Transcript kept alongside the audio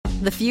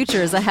The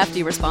future is a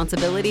hefty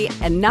responsibility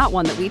and not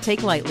one that we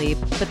take lightly,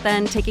 but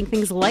then taking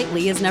things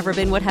lightly has never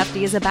been what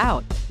Hefty is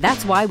about.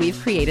 That's why we've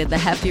created the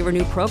Hefty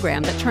Renew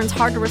program that turns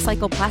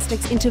hard-to-recycle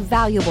plastics into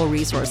valuable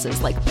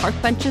resources like park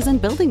benches and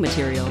building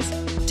materials.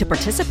 To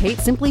participate,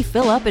 simply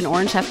fill up an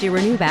orange Hefty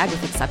Renew bag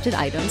with accepted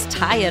items,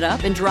 tie it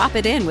up, and drop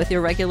it in with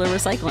your regular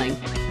recycling.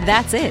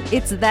 That's it.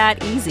 It's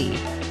that easy.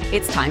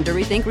 It's time to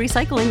rethink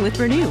recycling with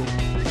Renew.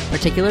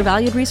 Particular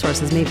valued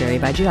resources may vary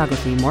by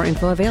geography. More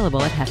info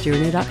available at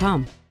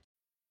heftyrenew.com.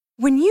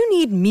 When you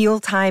need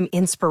mealtime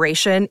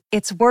inspiration,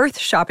 it's worth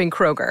shopping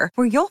Kroger,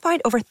 where you'll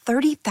find over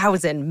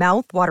 30,000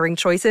 mouth-watering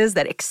choices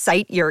that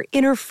excite your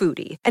inner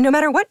foodie. And no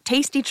matter what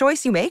tasty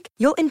choice you make,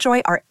 you'll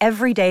enjoy our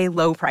everyday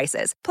low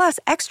prices, plus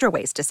extra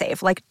ways to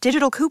save, like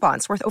digital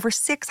coupons worth over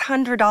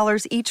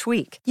 $600 each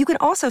week. You can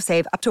also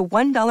save up to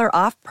 $1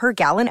 off per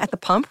gallon at the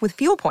pump with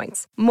fuel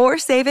points. More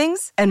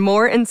savings and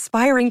more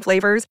inspiring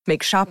flavors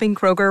make shopping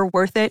Kroger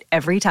worth it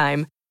every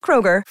time.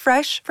 Kroger,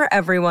 fresh for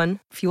everyone.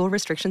 Fuel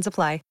restrictions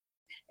apply.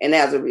 And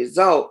as a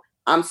result,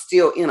 I'm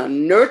still in a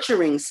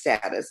nurturing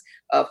status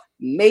of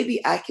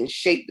maybe I can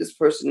shape this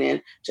person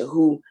into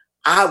who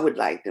I would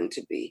like them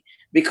to be,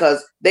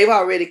 because they've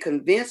already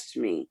convinced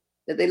me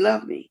that they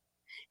love me.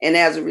 And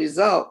as a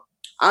result,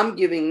 I'm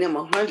giving them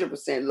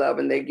 100% love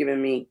and they're giving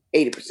me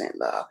 80%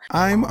 love.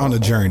 I'm on a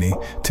journey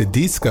to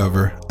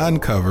discover,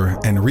 uncover,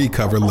 and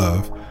recover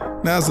love.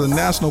 Now, as a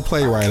national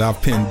playwright,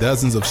 I've penned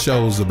dozens of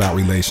shows about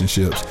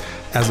relationships.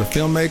 As a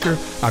filmmaker,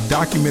 I've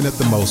documented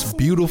the most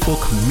beautiful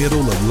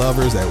committal of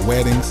lovers at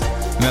weddings.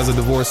 And as a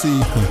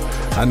divorcee,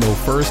 I know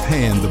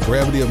firsthand the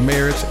brevity of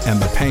marriage and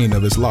the pain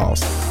of its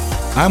loss.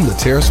 I'm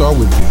Latersar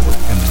Whitfield,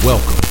 and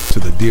welcome to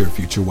the Dear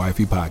Future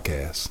Wifey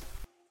podcast.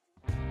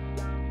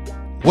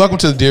 Welcome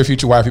to the Dear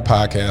Future Wifey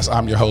podcast.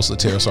 I'm your host,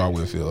 Latersar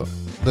Whitfield.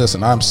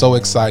 Listen, I'm so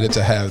excited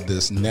to have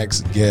this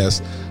next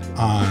guest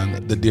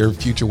on the Dear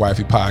Future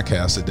Wifey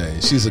podcast today.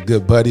 She's a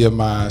good buddy of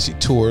mine. She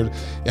toured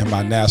in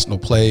my national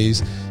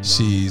plays.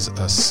 She's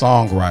a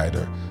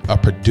songwriter, a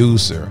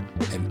producer,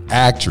 an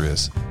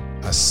actress,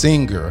 a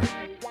singer,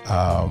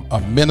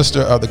 a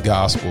minister of the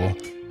gospel,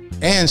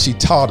 and she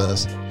taught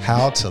us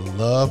how to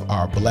love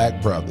our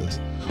Black brothers.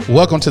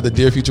 Welcome to the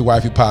Dear Future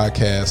Wifey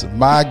podcast,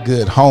 my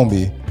good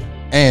homie,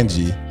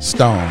 Angie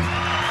Stone.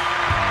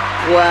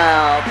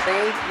 Wow,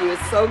 thank you.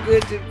 It's so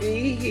good to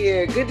be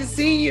here. Good to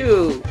see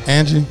you.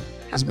 Angie,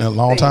 it's been a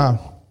long time.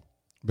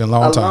 Been a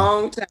long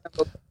time.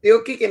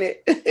 Still kicking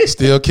it.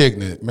 Still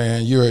kicking it,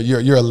 man.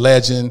 You're a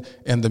legend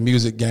in the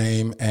music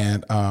game,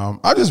 and I'm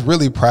just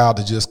really proud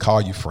to just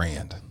call you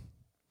friend.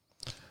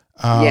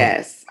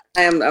 Yes,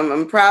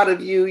 I'm proud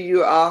of you.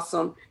 You're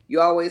awesome. You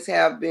always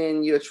have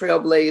been. You're a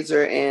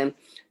trailblazer, and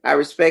I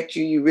respect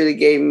you. You really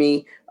gave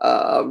me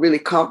a really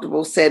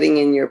comfortable setting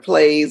in your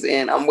plays,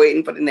 and I'm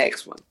waiting for the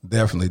next one.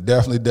 Definitely.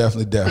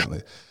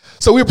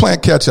 So we were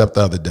playing catch up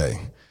the other day,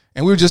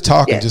 and we were just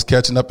talking, just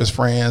catching up as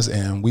friends,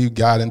 and we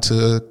got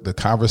into the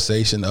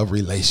conversation of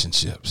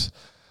relationships.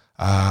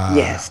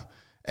 Yes.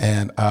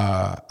 And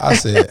I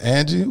said,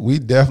 Angie, we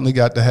definitely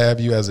got to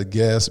have you as a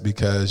guest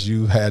because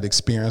you had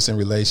experience in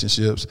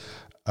relationships.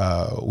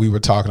 We were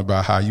talking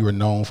about how you were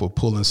known for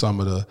pulling some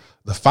of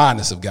the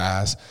finest of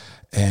guys.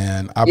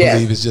 And I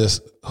believe it's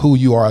just who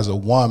you are as a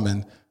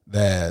woman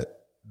that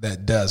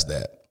does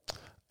that.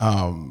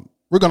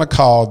 We're going to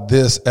call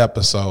this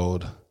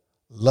episode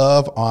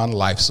Love on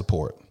Life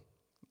Support.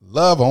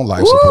 Love on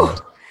Life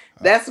Support.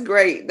 That's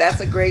great.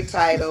 That's a great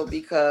title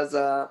because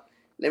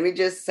let me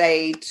just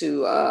say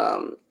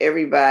to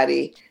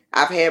everybody,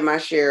 I've had my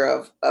share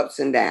of ups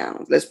and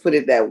downs. Let's put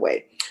it that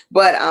way.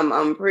 But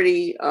I'm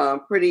pretty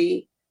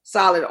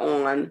solid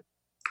on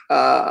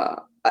an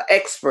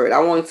expert. I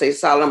won't say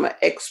solid. I'm an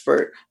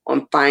expert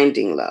on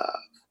finding love,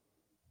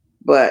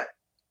 but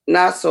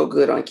not so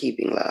good on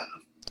keeping love.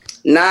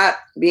 Not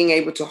being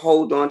able to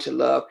hold on to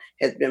love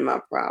has been my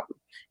problem.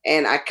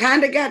 And I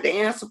kind of got the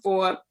answer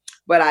for it,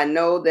 but I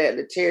know that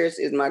Lateris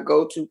is my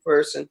go-to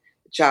person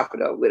to chop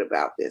it up with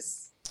about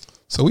this.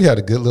 So we had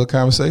a good little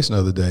conversation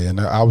the other day,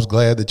 and I was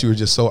glad that you were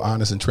just so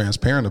honest and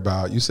transparent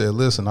about it. You said,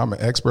 listen, I'm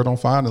an expert on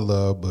finding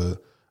love, but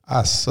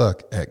I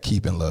suck at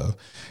keeping love.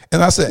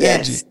 And I said,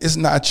 Angie, it's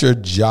not your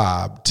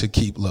job to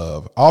keep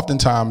love.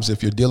 Oftentimes,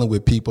 if you're dealing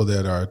with people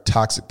that are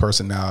toxic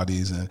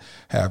personalities and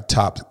have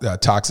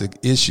toxic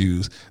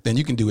issues, then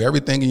you can do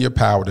everything in your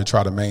power to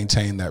try to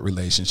maintain that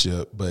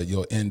relationship, but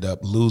you'll end up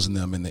losing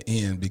them in the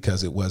end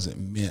because it wasn't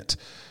meant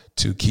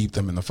to keep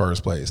them in the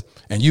first place.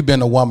 And you've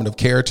been a woman of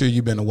character,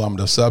 you've been a woman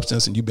of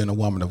substance, and you've been a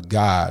woman of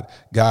God.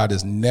 God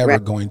is never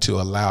going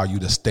to allow you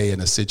to stay in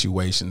a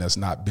situation that's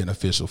not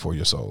beneficial for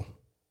your soul.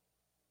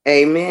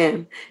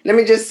 Amen. Let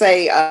me just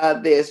say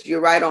this.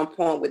 You're right on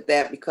point with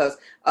that because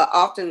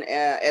often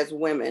as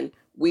women,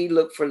 we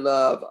look for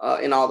love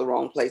in all the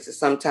wrong places.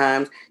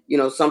 Sometimes,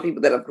 some people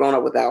that have grown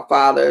up without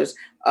fathers,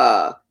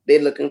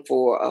 they're looking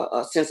for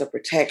a sense of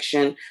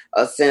protection,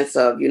 a sense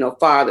of,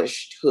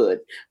 fatherhood.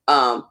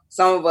 Some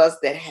of us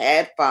that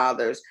had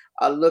fathers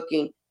are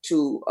looking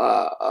to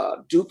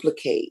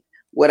duplicate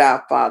what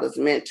our fathers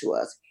meant to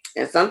us.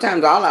 And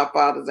sometimes all our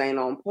fathers ain't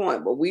on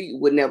point, but we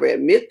would never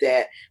admit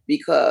that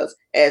because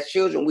as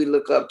children, we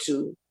look up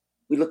to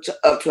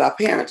our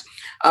parents.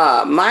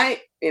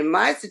 In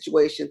my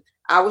situation,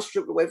 I was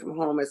stripped away from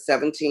home at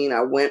 17.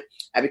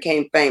 I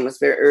became famous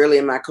very early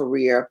in my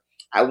career.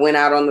 I went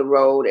out on the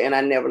road and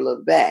I never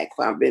looked back.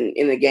 I've been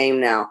in the game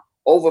now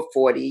over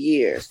 40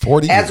 years.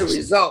 40 years. As a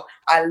result,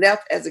 I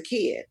left as a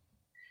kid.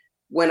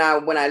 When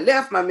I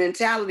left, my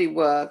mentality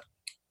was,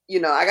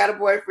 I got a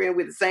boyfriend,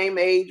 we're the same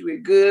age, we're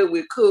good,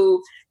 we're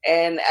cool.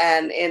 And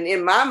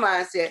in my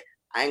mindset,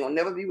 I ain't gonna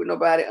never be with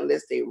nobody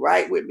unless they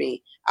right with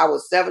me. I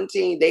was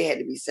 17, they had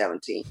to be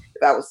 17.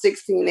 If I was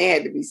 16, they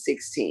had to be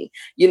 16.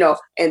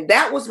 And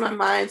that was my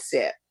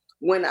mindset.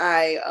 When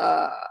I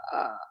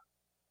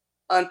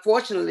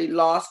unfortunately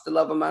lost the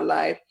love of my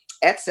life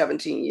at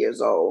 17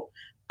 years old,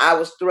 I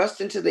was thrust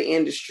into the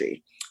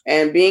industry.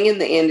 And being in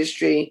the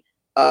industry,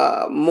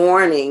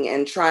 mourning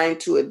and trying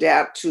to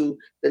adapt to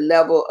the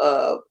level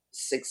of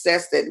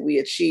success that we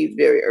achieved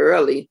very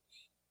early,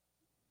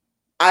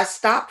 I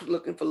stopped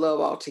looking for love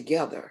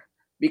altogether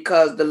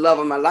because the love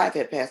of my life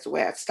had passed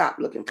away. I stopped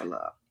looking for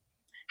love.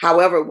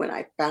 However, when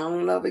I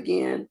found love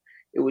again,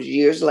 it was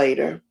years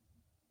later.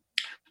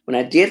 When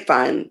I did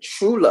find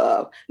true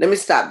love, let me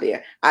stop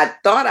there. I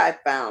thought I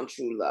found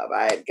true love.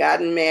 I had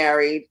gotten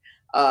married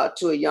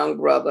to a young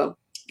brother,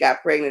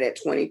 got pregnant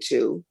at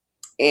 22.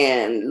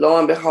 And lo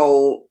and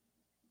behold,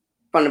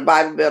 from the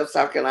Bible Belt of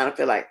South Carolina, I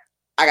feel like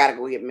I got to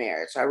go get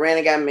married. So I ran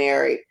and got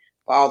married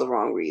for all the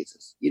wrong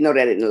reasons. That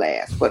didn't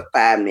last but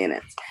 5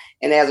 minutes.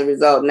 And as a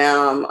result,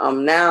 now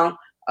I'm now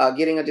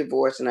getting a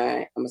divorce and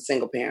I'm a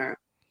single parent.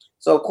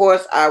 So, of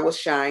course, I was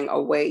shying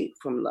away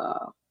from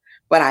love,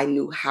 but I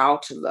knew how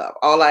to love.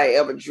 All I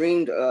ever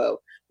dreamed of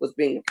was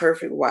being the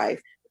perfect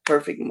wife, the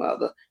perfect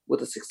mother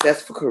with a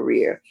successful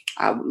career.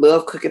 I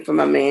love cooking for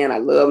my man. I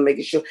love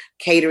making sure,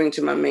 catering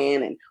to my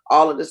man and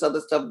all of this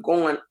other stuff,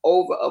 going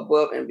over,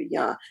 above, and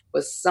beyond.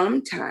 But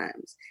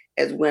sometimes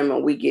as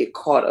women, we get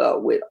caught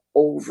up with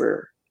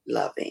over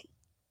loving.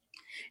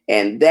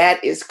 And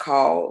that is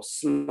called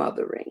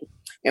smothering.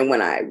 And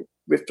when I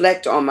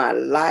reflect on my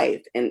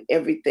life and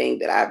everything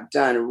that I've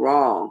done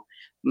wrong,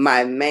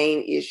 my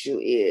main issue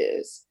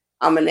is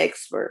I'm an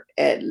expert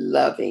at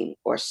loving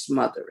or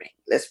smothering.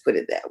 Let's put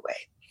it that way.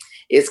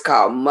 It's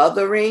called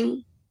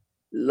mothering,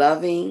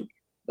 loving,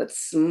 but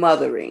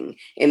smothering.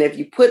 And if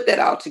you put that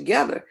all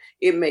together,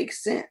 it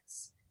makes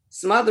sense.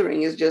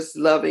 Smothering is just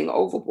loving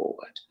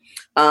overboard.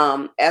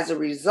 As a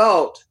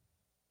result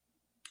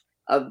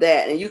of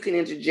that, and you can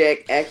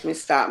interject, ask me,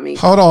 stop me.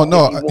 Hold on,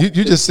 no, you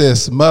just said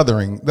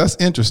smothering. That's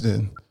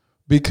interesting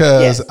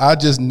because yes. I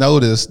just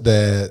noticed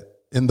that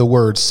in the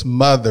word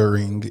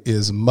smothering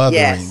is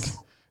mothering, yes.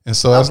 And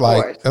so that's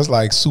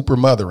like super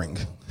mothering.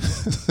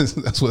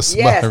 That's what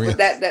smothering.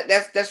 Yes, but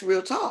that's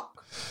real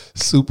talk.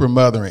 Super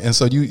mothering, and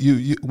so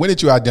you when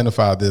did you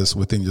identify this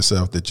within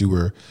yourself that you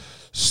were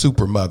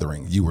super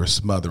mothering? You were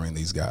smothering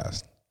these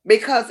guys.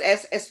 Because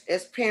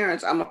as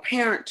parents, I'm a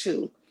parent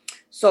too.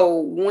 So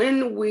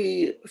when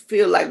we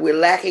feel like we're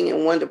lacking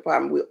in one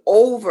department, we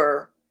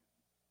overachieve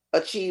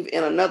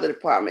in another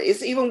department.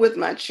 It's even with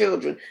my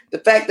children. The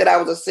fact that I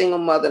was a single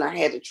mother and I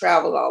had to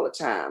travel all the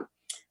time.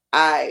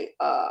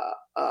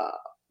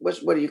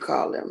 What do you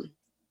call them?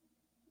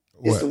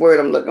 It's the word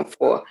I'm looking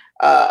for.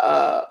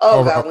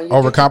 When you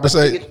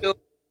overcompensate.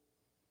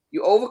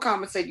 You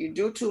overcompensate. You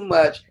do too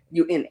much.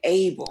 You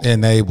enable.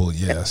 Enable,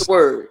 yes. That's the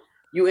word.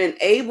 You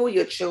enable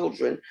your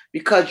children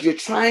because you're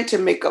trying to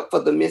make up for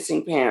the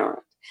missing parent.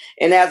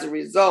 And as a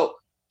result,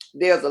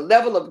 there's a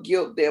level of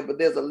guilt there, but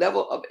there's a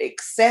level of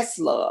excess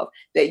love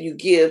that you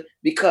give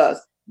because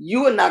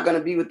you are not going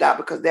to be without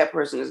because that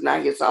person is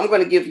not here. So I'm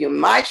going to give you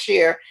my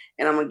share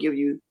and I'm going to give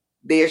you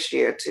their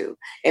share too.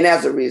 And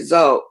as a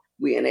result,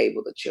 we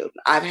enable the children.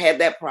 I've had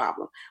that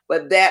problem,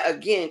 but that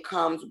again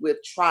comes with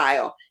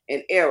trial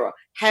and error.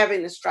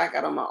 Having to strike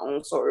out on my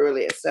own so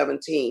early at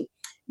 17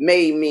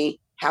 made me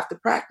have to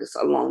practice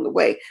along the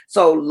way.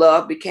 So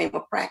love became a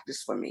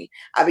practice for me.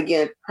 I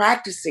began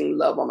practicing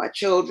love on my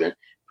children,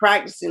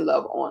 practicing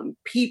love on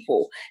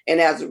people.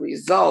 And as a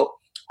result,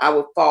 I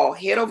would fall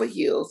head over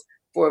heels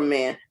for a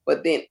man.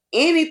 But then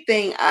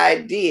anything I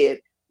did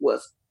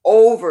was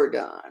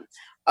overdone.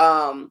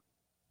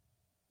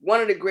 One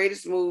of the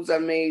greatest moves I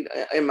made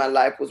in my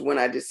life was when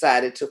I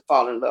decided to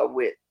fall in love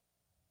with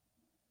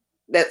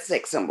that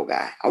sex symbol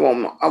guy. I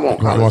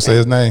won't say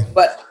his name.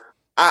 But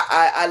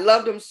I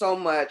loved him so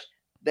much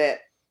that,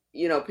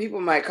 people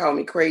might call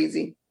me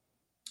crazy.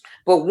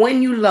 But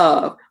when you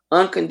love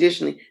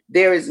unconditionally,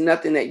 there is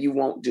nothing that you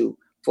won't do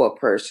for a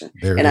person.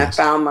 I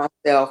found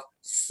myself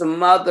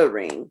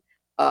smothering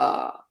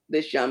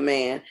this young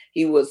man.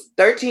 He was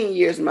 13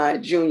 years my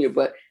junior,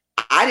 but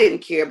I didn't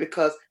care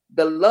because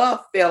the love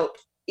felt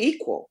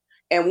equal.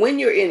 And when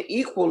you're in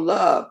equal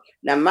love,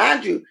 now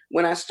mind you,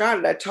 when I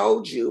started, I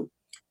told you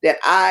that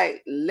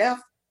I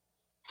left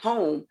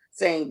home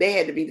saying they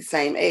had to be the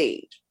same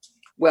age.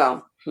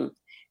 Well,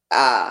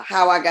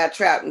 how I got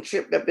trapped and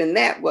tripped up in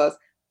that was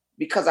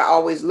because I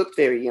always looked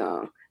very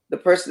young. The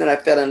person that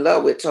I fell in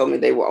love with told me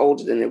they were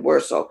older than they were.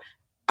 So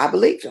I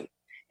believed them.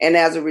 And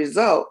as a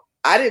result,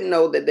 I didn't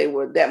know that they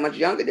were that much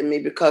younger than me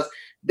because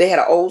they had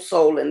an old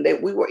soul and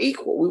that we were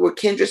equal. We were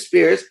kindred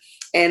spirits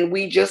and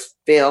we just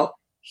fell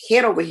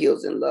head over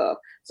heels in love.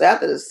 So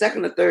after the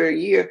second or third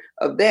year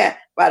of that,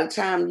 by the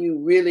time you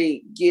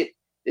really get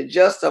the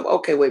gist of,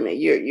 okay, wait a minute,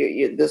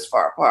 you're this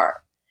far apart,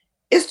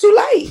 it's too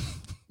late.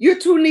 You're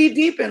too knee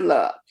deep in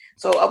love.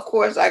 So of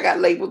course I got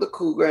labeled a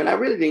cougar and I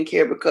really didn't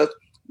care because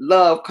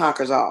love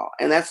conquers all.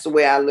 And that's the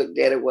way I looked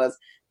at it was,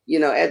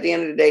 at the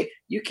end of the day,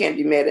 you can't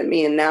be mad at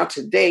me. And now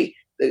today,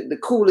 the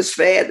coolest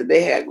fad that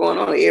they had going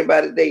on,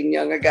 everybody dating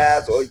younger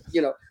guys or,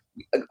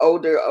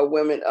 older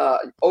women,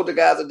 older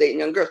guys are dating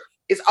young girls.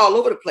 It's all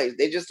over the place.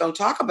 They just don't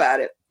talk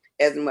about it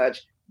as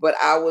much. But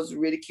I was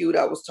ridiculed.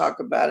 I was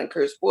talked about in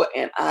cursed sport,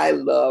 and I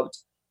loved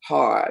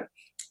hard.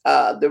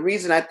 The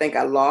reason I think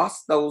I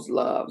lost those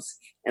loves,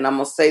 and I'm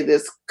going to say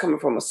this coming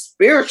from a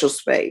spiritual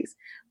space,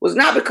 was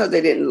not because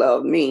they didn't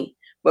love me,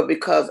 but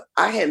because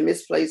I had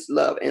misplaced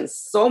love, and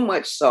so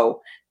much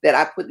so that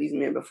I put these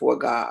men before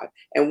God.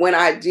 And when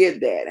I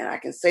did that, and I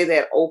can say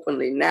that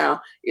openly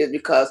now, is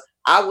because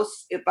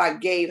if I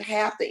gave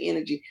half the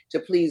energy to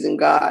pleasing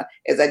God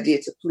as I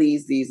did to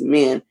please these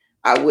men,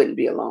 I wouldn't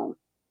be alone.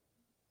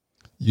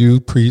 You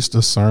preached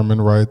a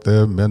sermon right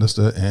there,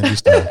 Minister Angie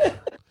Stein.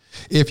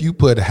 If you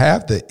put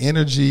half the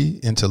energy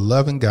into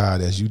loving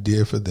God as you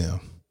did for them.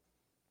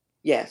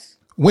 Yes.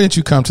 When did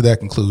you come to that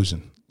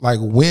conclusion? Like,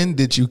 when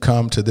did you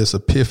come to this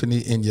epiphany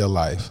in your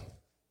life?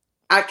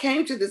 I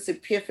came to this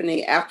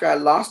epiphany after I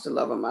lost the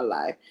love of my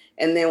life.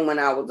 And then when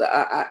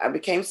I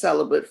became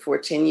celibate for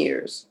 10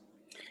 years.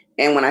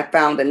 And when I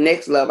found the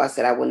next love, I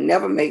said, I will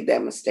never make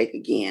that mistake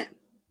again.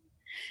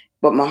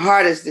 But my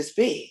heart is this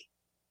big.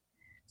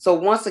 So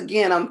once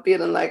again, I'm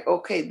feeling like,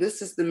 okay,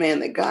 this is the man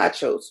that God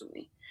chose for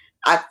me.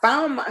 I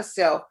found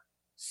myself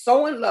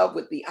so in love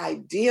with the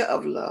idea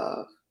of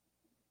love,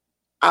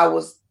 I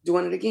was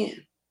doing it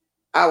again.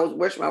 I was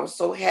worshiping. I was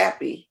so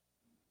happy.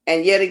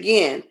 And yet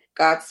again,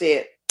 God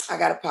said, I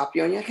got to pop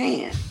you on your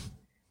hand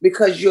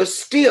because you're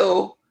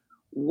still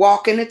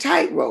walking the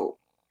tightrope.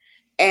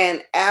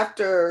 And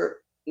after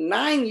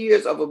 9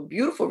 years of a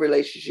beautiful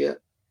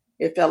relationship,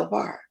 it fell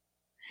apart.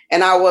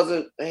 And I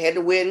had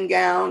the wedding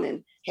gown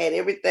and had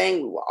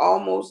everything. We were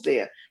almost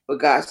there. But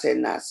God said,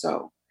 not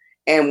so.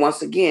 And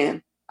once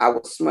again, I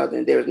was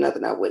smothering. There was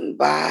nothing I wouldn't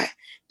buy.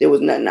 There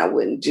was nothing I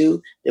wouldn't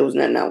do. There was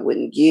nothing I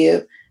wouldn't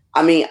give.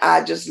 I mean,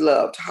 I just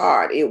loved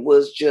hard. It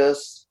was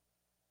just,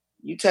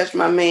 you touch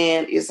my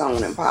man, it's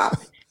on and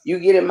popping. You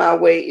get in my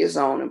way, it's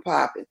on and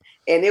popping.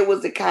 And it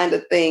was the kind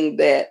of thing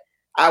that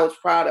I was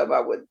proud of.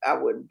 I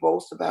would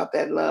boast about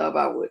that love.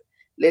 I would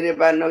let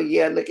everybody know,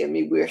 yeah, look at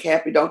me, we're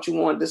happy. Don't you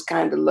want this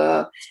kind of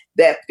love?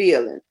 That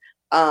feeling.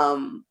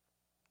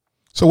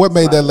 So what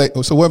made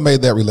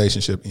that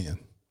relationship end?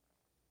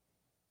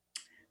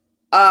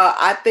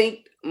 I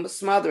think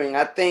smothering.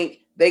 I think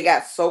they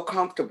got so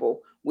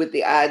comfortable with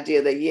the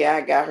idea that, yeah,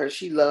 I got her.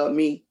 She loved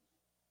me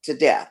to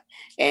death.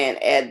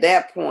 And at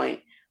that point,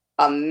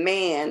 a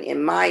man,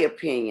 in my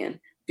opinion,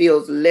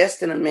 feels less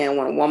than a man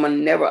when a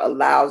woman never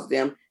allows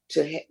them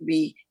to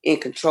be in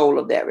control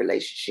of that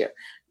relationship.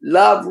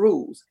 Love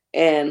rules.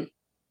 And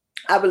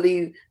I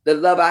believe the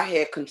love I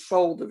had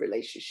controlled the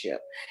relationship.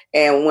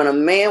 And when a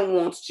man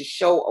wants to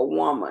show a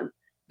woman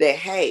that,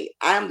 hey,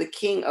 I'm the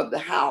king of the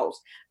house,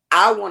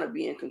 I want to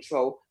be in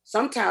control,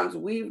 sometimes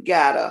we've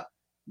got to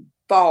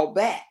fall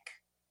back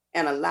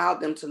and allow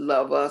them to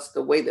love us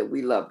the way that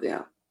we love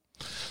them.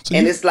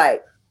 It's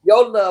like,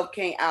 your love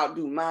can't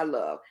outdo my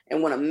love.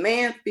 And when a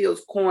man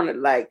feels cornered,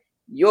 like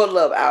your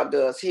love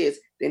outdoes his,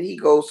 then he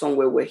goes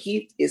somewhere where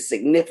he is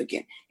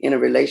significant in a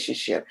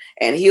relationship.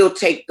 And he'll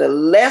take the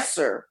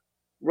lesser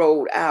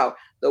road out,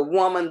 the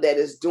woman that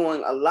is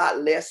doing a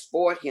lot less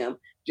for him,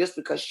 just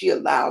because she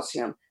allows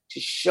him to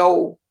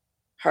show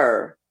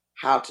her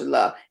how to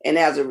love. And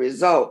as a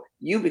result,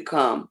 you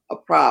become a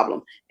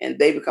problem and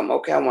they become,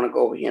 okay, I want to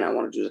go over here and I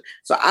want to do this.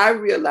 So I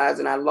realized,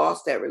 and I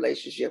lost that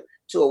relationship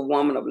to a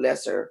woman of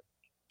lesser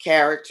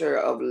character,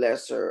 of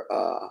lesser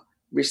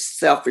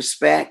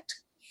self-respect.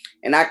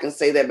 And I can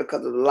say that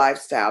because of the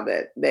lifestyle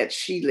that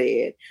she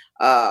led,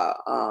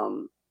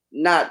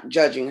 not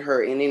judging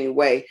her in any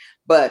way,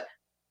 but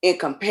in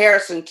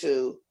comparison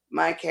to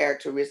my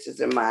characteristics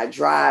and my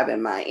drive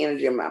and my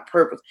energy and my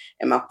purpose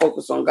and my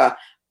focus on God,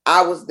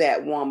 I was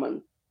that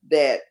woman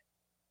that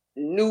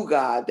knew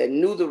God, that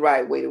knew the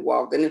right way to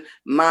walk. And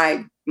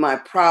my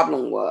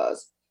problem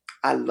was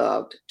I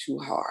loved too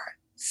hard,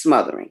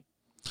 smothering.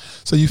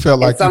 So you felt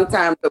like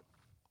sometimes.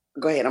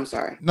 Go ahead. I'm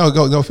sorry. No,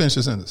 go finish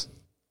your sentence.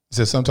 You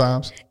said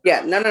sometimes.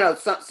 Yeah, no.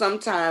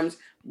 Sometimes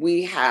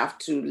we have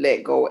to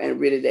let go and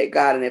really let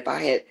God. And if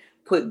I had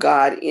put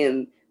God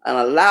in and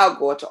allowed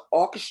God to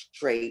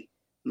orchestrate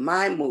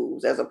my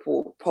moves as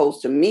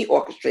opposed to me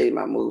orchestrating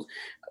my moves,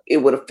 it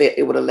would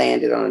have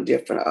landed on a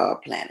different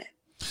planet.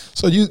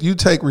 So you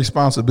take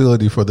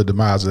responsibility for the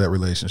demise of that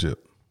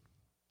relationship?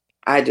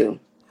 I do.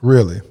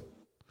 Really?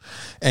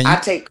 And I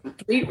take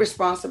complete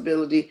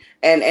responsibility.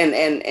 And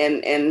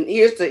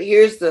here's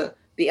the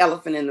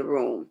elephant in the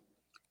room.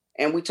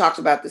 And we talked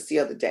about this the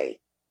other day.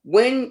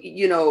 when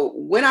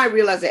I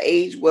realized that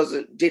age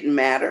didn't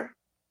matter,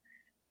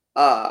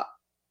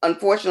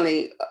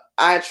 unfortunately,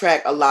 I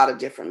attract a lot of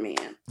different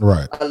men.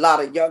 Right. A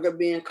lot of younger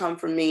men come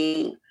from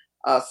me,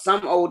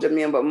 some older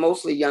men, but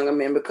mostly younger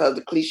men, because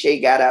the cliche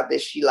got out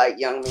that she liked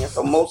young men.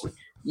 So mostly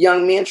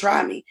young men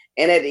try me.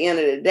 And at the end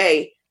of the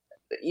day,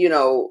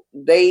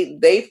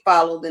 they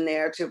follow the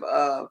narrative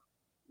of,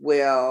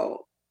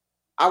 well,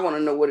 I want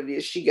to know what it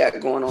is she got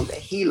going on that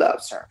he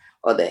loves her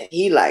or that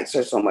he likes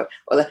her so much.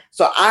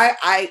 So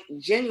I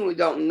genuinely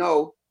don't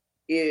know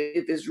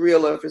if it's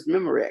real or if it's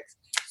Memorex.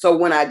 So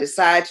when I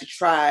decide to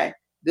try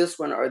this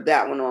one or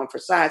that one on for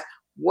size,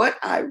 what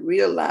I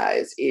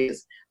realize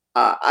is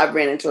I've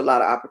ran into a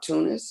lot of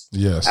opportunists.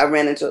 Yes. I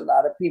ran into a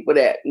lot of people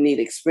that need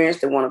experience.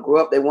 They want to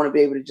grow up. They want to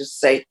be able to just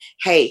say,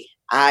 hey,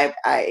 I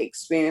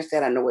experienced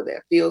that. I know what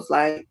that feels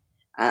like.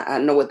 I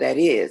know what that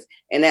is.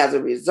 And as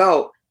a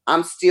result,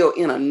 I'm still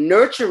in a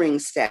nurturing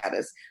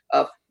status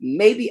of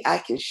maybe I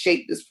can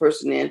shape this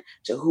person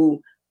into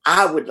who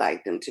I would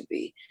like them to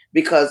be,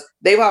 because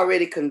they've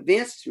already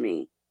convinced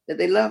me that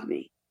they love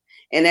me.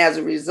 And as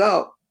a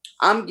result,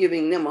 I'm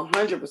giving them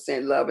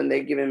 100% love and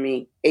they're giving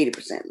me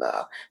 80%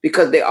 love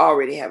because they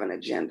already have an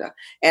agenda.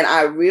 And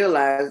I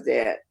realize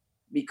that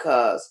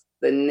because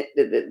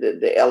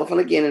the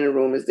elephant again in the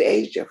room is the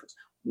age difference.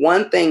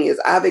 One thing is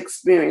I've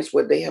experienced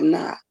what they have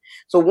not.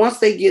 So once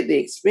they get the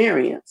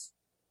experience,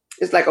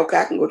 it's like, okay,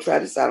 I can go try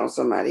this out on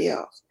somebody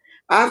else.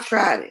 I've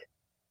tried it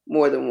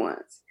more than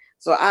once.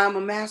 So I'm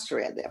a master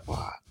at that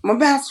part. I'm a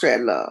master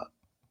at love.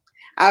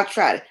 I've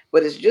tried it.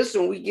 But it's just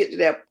when we get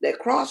to that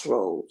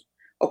crossroads,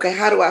 okay,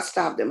 how do I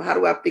stop them? How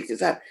do I fix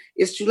this?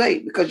 It's too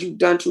late because you've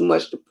done too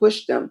much to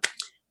push them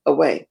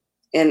away.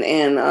 And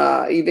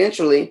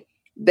eventually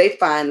they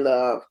find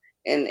love,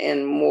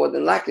 and more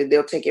than likely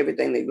they'll take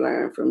everything they've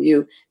learned from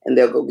you and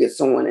they'll go get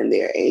someone in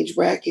their age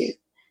bracket.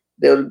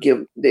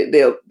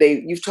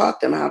 You've taught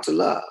them how to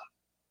love.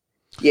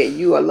 Yeah,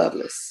 you are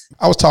loveless.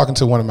 I was talking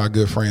to one of my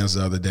good friends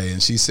the other day,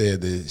 and she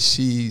said that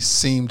she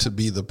seemed to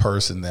be the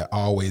person that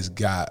always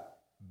got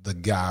the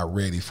guy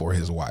ready for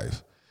his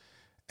wife.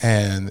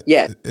 And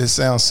it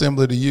sounds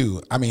similar to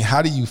you. I mean,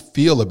 how do you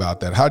feel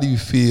about that? How do you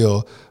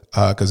feel?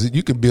 Because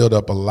you can build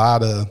up a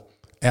lot of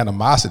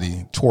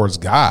animosity towards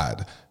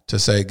God to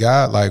say,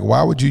 God, like,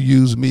 why would you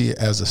use me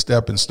as a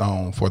stepping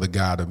stone for the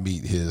guy to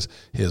meet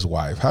his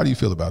wife? How do you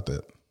feel about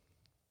that?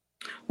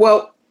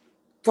 Well,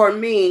 for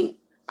me,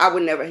 I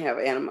would never have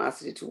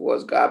animosity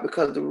towards God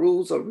because the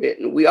rules are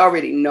written. We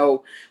already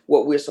know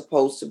what we're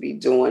supposed to be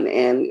doing.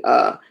 And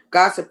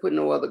God said, put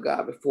no other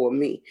God before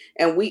me.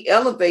 And we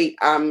elevate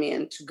our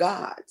men to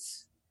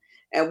gods.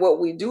 And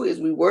what we do is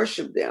we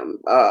worship them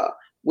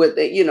with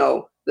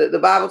the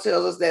Bible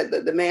tells us that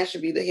the man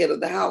should be the head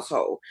of the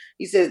household.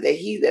 He says that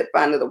he that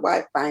findeth a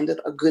wife findeth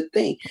a good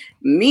thing.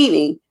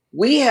 Meaning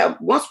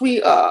once we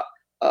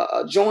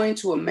join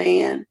to a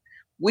man,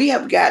 we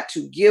have got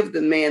to give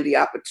the man the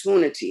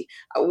opportunity.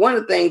 One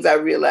of the things I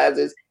realize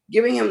is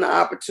giving him the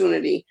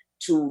opportunity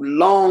to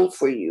long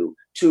for you,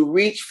 to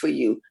reach for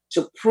you,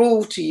 to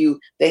prove to you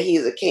that he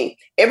is a king.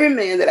 Every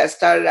man that I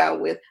started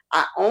out with,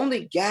 I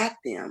only got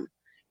them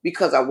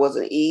because I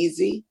wasn't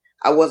easy.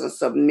 I wasn't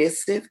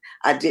submissive.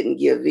 I didn't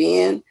give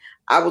in.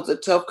 I was a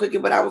tough cookie,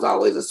 but I was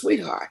always a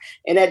sweetheart.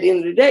 And at the end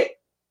of the day,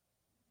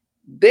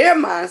 their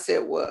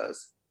mindset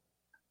was,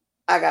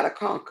 I got to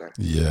conquer.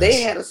 Yes.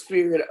 They had a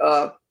spirit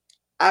of,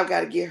 I've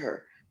got to get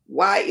her.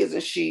 Why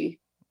isn't she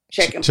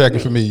checking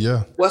for me?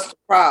 Yeah. What's the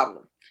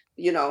problem?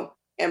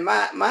 And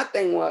my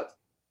thing was,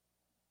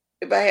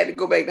 if I had to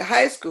go back to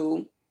high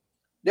school,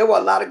 there were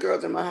a lot of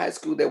girls in my high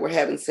school that were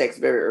having sex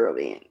very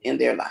early in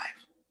their life.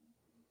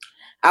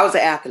 I was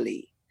an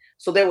athlete.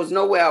 So there was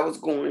no way I was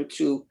going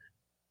to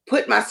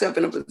put myself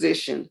in a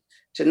position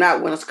to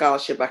not win a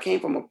scholarship. I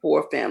came from a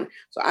poor family.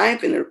 So I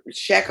ain't finna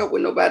shack up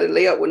with nobody,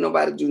 lay up with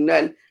nobody, do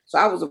nothing. So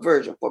I was a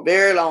virgin for a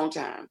very long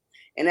time.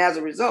 And as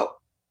a result,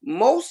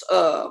 most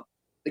of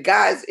the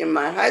guys in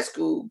my high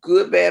school,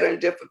 good, bad, and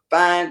different,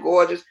 fine,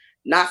 gorgeous,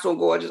 not so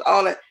gorgeous,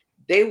 all that,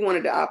 they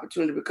wanted the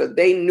opportunity because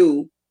they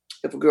knew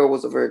if a girl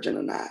was a virgin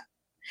or not.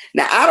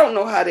 Now, I don't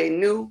know how they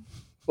knew,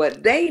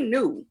 but they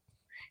knew.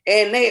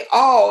 And they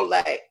all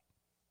like,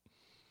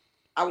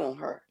 I want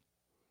her.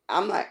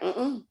 I'm like,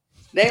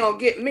 they don't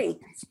get me.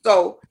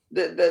 So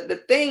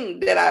the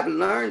thing that I've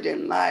learned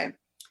in life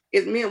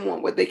is men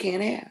want what they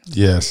can't have.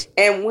 Yes.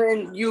 And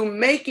when you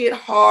make it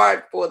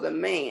hard for the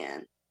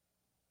man,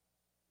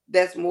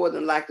 that's more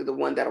than likely the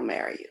one that'll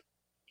marry you.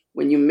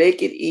 When you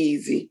make it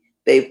easy,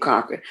 they've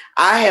conquered.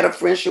 I had a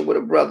friendship with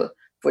a brother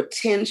for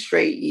 10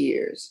 straight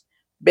years.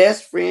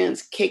 Best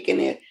friends, kicking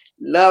it,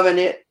 loving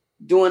it,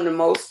 doing the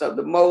most of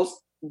the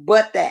most,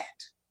 but that.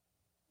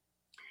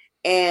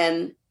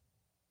 And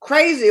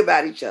crazy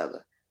about each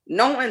other,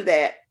 knowing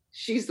that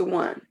she's the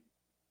one.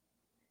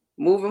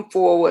 Moving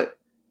forward,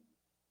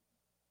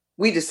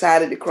 we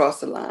decided to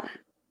cross the line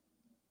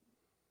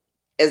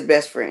as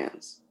best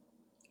friends.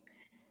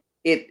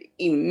 It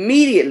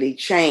immediately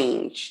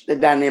changed the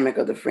dynamic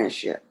of the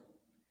friendship.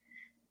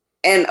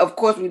 And of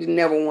course, we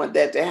never want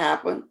that to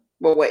happen.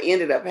 But what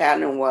ended up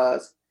happening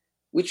was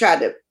We tried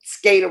to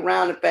skate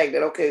around the fact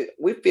that, okay,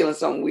 we're feeling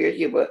something weird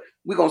here, but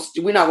we're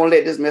not gonna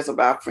let this mess up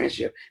our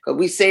friendship, because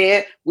we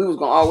said we was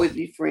gonna always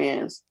be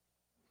friends.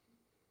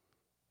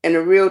 And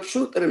the real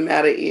truth of the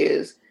matter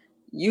is,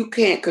 you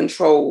can't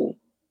control,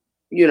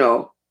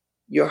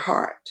 your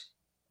heart,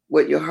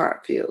 what your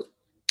heart feels.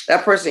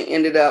 That person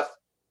ended up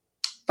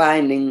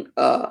finding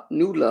a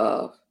new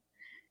love.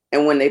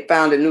 And when they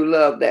found a new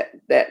love, that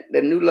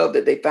the new love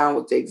that they found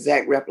was the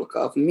exact replica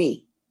of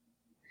me.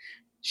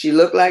 She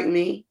looked like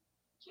me.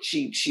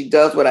 She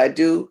does what I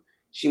do.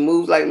 She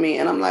moves like me.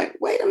 And I'm like,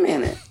 wait a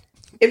minute.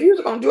 If you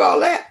was going to do all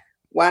that,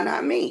 why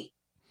not me?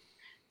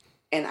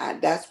 And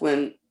that's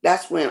when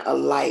a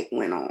light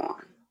went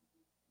on.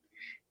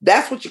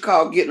 That's what you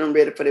call getting them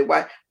ready for their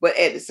wife. But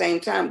at the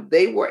same time,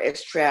 they were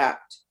as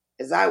trapped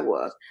as I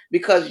was,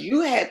 because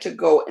you had to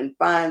go and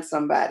find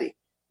somebody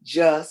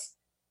just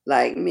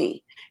like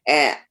me.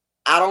 And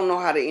I don't know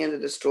how the end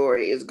of the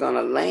story is going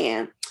to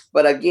land.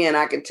 But again,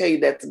 I can tell you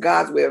that's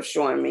God's way of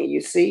showing me,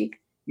 you see,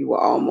 you were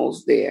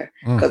almost there.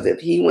 Because if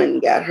he went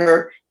and got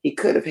her, he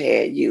could have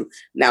had you.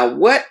 Now,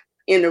 what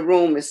in the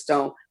room, Miss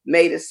Stone,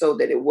 made it so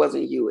that it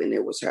wasn't you and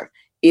it was her?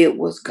 It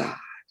was God.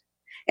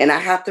 And I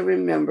have to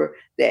remember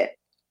that.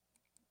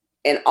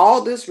 And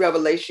all this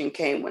revelation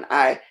came when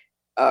I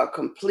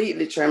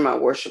completely turned my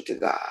worship to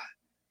God.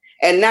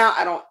 And now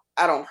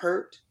I don't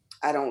hurt.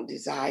 I don't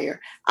desire.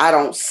 I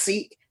don't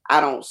seek. I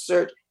don't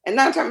search. And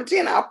 9 times out of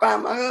 10, I'll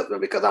find my husband,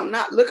 because I'm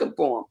not looking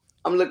for him.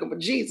 I'm looking for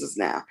Jesus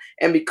now.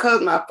 And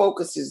because my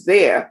focus is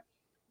there,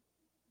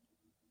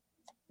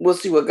 we'll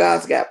see what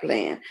God's got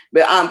planned.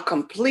 But I'm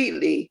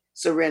completely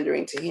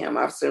surrendering to him.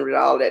 I've surrendered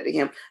all that to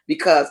him,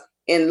 because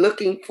in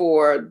looking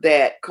for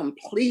that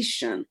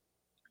completion,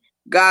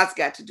 God's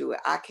got to do it.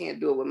 I can't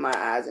do it with my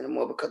eyes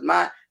anymore, because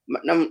my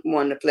number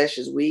one, the flesh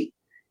is weak.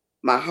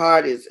 My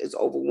heart is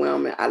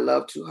overwhelming. I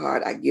love too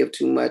hard. I give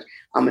too much.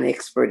 I'm an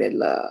expert at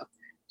love,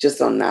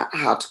 just on not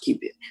how to keep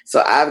it.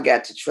 So I've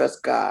got to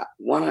trust God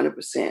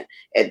 100%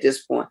 at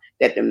this point,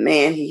 that the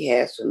man he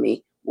has for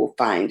me will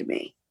find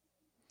me.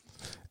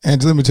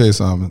 And let me tell you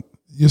something.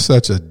 You're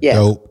such a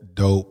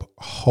dope,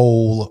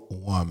 whole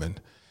woman.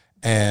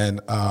 And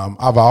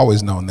I've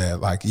always known that,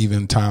 like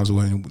even times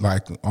when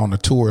like on a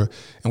tour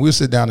and we'll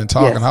sit down and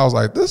talk, and I was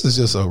like, this is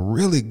just a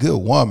really good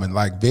woman,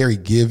 like very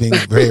giving,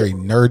 very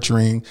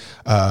nurturing.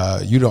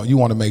 You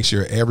want to make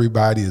sure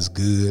everybody is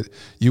good.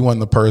 You weren't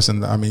the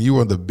person, you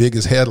were the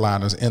biggest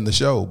headliners in the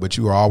show, but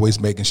you were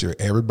always making sure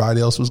everybody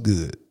else was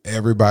good.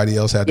 Everybody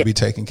else had to be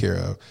taken care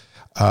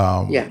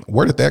of.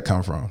 Where did that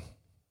come from?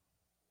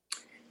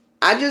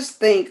 I just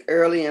think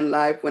early in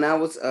life, when I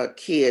was a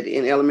kid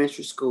in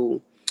elementary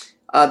school,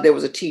 there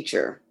was a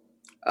teacher.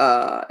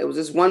 It was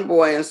this one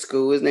boy in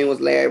school. His name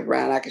was Larry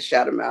Brown. I can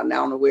shout him out. Now I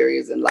don't know where he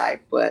is in life,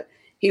 but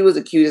he was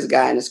the cutest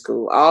guy in the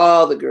school.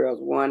 All the girls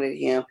wanted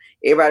him.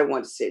 Everybody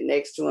wanted to sit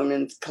next to him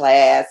in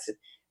class.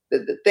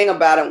 The thing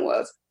about him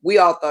was, we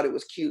all thought it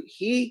was cute.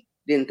 He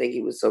didn't think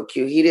he was so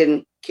cute. He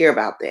didn't care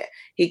about that.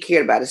 He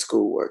cared about his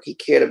schoolwork. He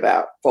cared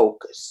about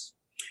focus.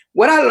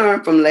 What I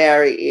learned from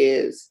Larry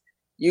is,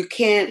 you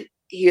can't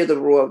hear the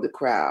roar of the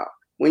crowd.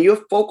 When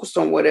you're focused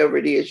on whatever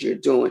it is you're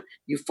doing,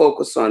 you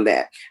focus on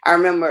that. I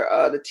remember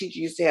the teacher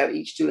used to have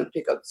each student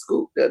pick up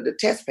the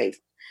test paper.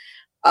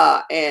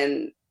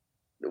 And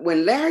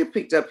when Larry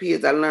picked up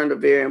his, I learned a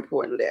very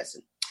important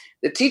lesson.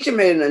 The teacher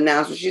made an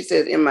announcement. She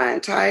says, in my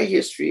entire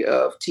history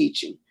of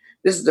teaching,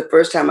 this is the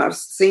first time I've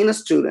seen a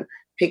student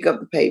pick up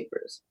the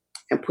papers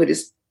and put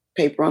his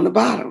paper on the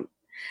bottom.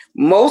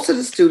 Most of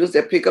the students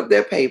that pick up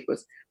their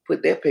papers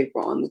put their paper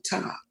on the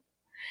top.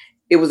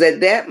 It was at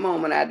that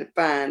moment I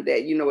defined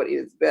that, you know what, it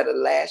is better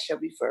last shall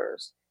be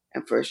first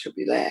and first shall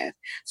be last.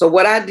 So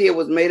what I did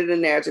was made it a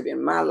narrative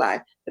in my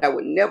life that I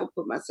would never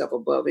put myself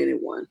above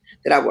anyone,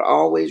 that I would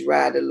always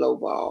ride the low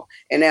ball.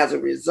 And as a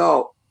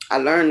result, I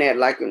learned that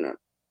like in the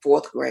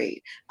 4th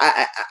grade.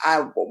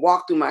 I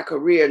walked through my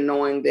career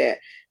knowing that,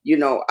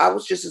 I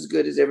was just as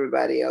good as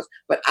everybody else,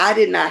 but I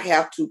did not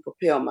have to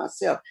propel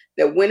myself,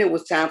 that when it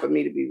was time for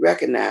me to be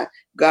recognized,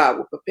 God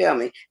would propel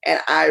me. And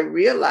I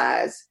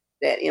realized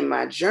that in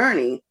my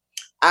journey,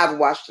 I've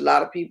watched a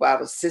lot of people.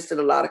 I've assisted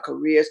a lot of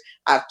careers.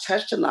 I've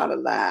touched a lot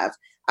of lives.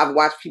 I've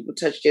watched people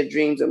touch their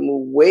dreams and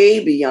move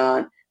way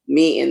beyond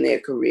me in their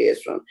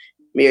careers, from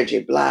Mary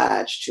J.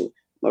 Blige to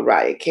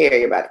Mariah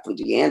Carey, from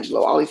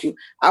D'Angelo, all these people.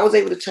 I was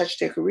able to touch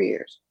their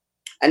careers.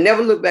 I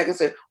never looked back and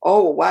said,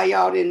 oh, well, why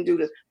y'all didn't do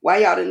this? Why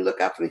y'all didn't look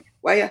out for me?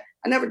 I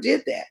never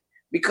did that.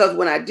 Because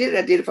when I did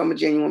it from a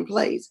genuine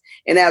place.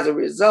 And as a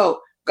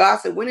result, God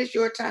said, when it's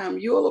your time,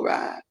 you'll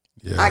arrive.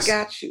 Yes. I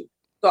got you.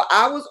 So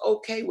I was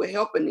okay with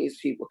helping these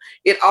people.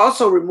 It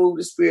also removed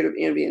the spirit of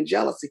envy and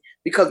jealousy,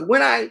 because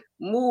when I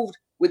moved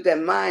with that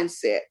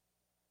mindset,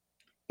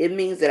 it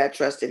means that I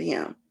trusted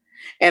him.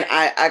 And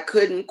I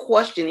couldn't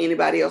question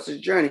anybody else's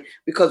journey,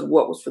 because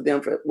what was for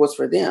them was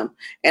for them.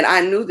 And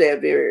I knew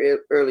that very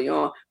early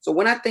on. So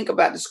when I think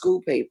about the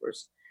school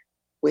papers,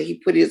 where he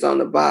put his on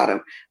the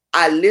bottom,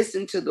 I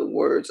listened to the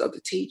words of the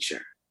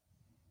teacher.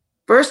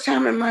 First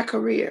time in my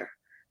career,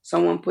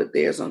 someone put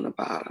theirs on the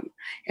bottom.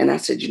 And I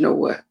said, you know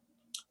what?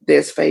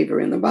 there's favor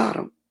in the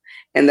bottom.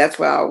 And that's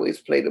why I always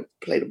play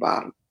the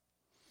bottom.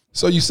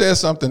 So you said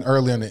something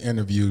earlier in the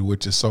interview,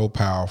 which is so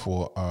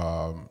powerful.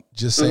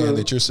 Just saying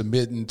that you're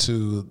submitting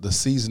to the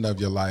season of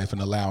your life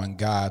and allowing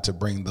God to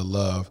bring the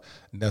love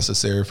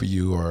necessary for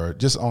you, or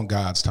just on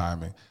God's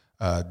timing.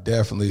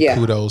 Definitely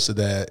kudos to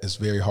that. It's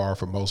very hard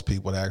for most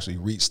people to actually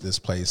reach this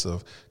place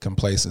of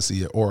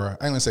complacency, or I'm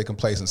going to say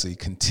complacency,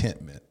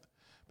 contentment,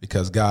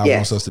 because God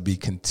wants us to be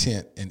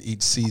content in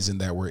each season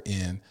that we're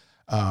in.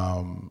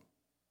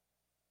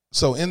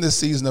 So in this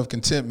season of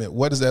contentment,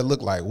 what does that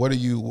look like? What are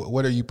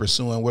you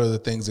pursuing? What are the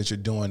things that you're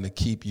doing to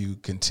keep you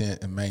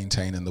content and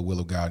maintaining the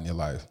will of God in your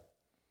life?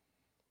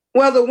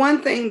 Well, the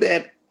one thing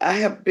that I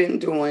have been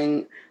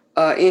doing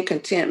in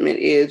contentment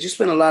is you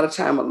spend a lot of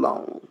time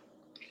alone.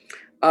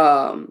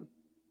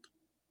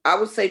 I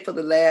would say for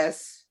the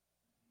last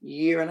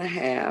year and a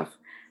half,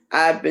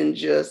 I've been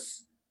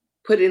just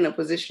put in a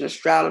position,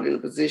 straddled in a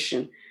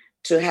position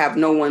to have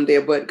no one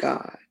there but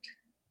God.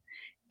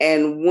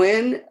 And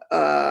when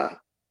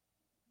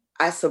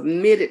I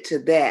submitted to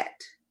that,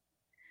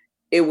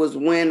 it was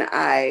when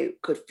I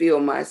could fill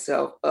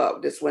myself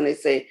up. That's when they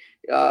say,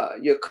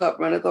 your cup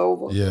runneth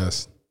over.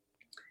 Yes.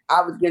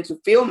 I was getting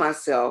to fill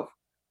myself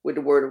with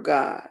the word of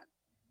God.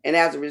 And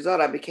as a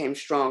result, I became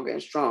stronger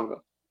and stronger.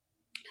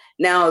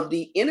 Now,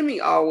 the enemy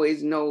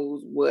always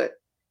knows what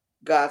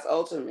God's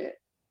ultimate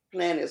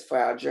plan is for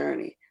our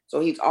journey. So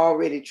he's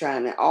always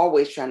trying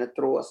to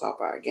throw us off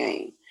our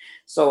game.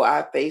 So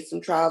I faced some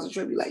trials and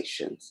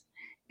tribulations.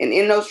 And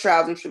in those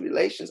trials and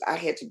tribulations, I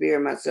had to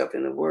bury myself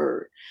in the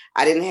word.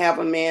 I didn't have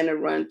a man to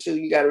run to.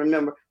 You got to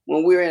remember,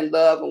 when we're in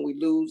love and we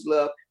lose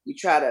love, we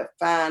try to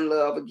find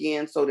love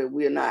again so that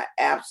we're not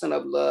absent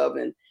of love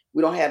and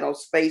we don't have no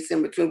space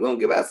in between. We don't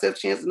give ourselves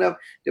a chance enough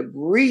to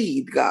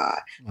breathe God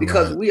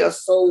because we are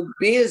so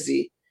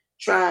busy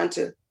trying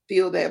to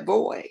fill that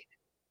void.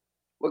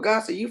 Well,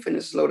 God said, you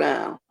finna slow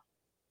down.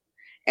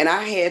 And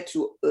I had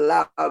to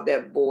allow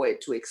that void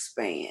to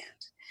expand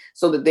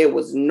so that there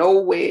was no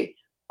way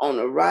on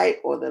the right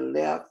or the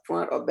left,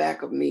 front or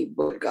back of me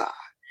but God.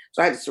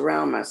 So I had to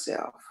surround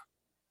myself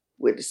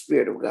with the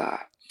Spirit of God.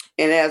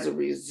 And as a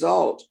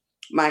result,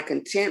 my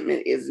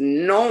contentment is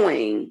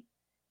knowing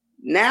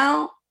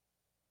now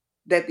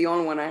that the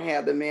only one I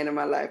have, the man in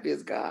my life,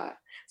 is God.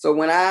 So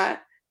when I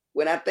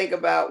think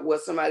about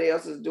what somebody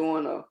else is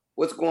doing or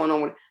what's going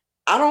on with,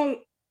 I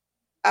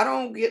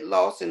don't get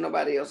lost in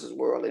nobody else's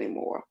world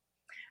anymore.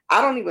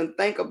 I don't even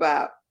think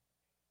about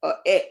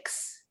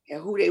X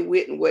and who they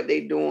with and what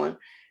they doing.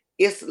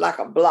 It's like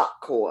a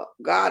block cord.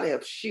 God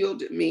has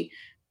shielded me.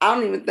 I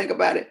don't even think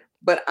about it,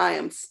 but I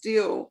am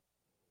still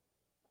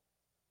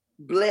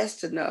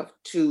blessed enough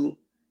to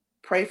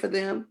pray for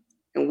them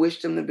and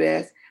wish them the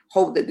best.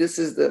 Hope that this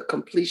is the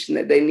completion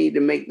that they need to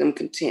make them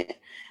content.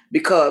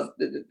 Because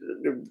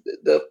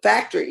the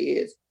factor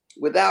is,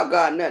 without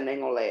God, nothing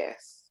ain't gonna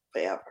last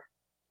forever.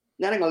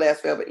 Nothing gonna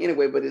last forever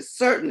anyway, but it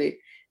certainly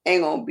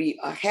ain't gonna be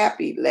a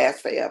happy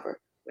last forever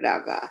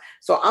without God.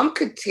 So I'm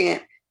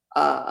content.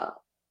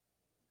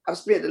 I've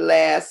spent the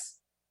last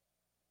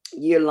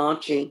year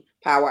launching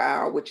Power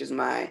Hour, which is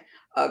my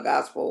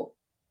gospel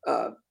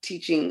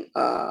teaching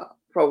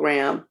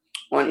program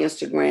on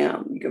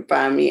Instagram. You can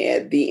find me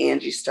at the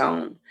Angie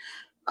Stone.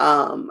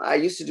 I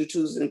used to do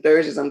Tuesdays and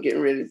Thursdays. I'm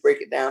getting ready to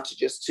break it down to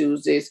just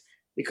Tuesdays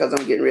because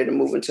I'm getting ready to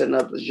move into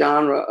another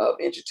genre of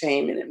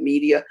entertainment and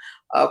media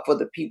for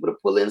the people to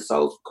pull in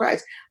souls for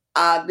Christ.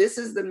 This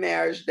is the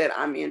marriage that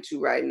I'm into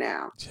right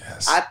now.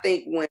 Yes. I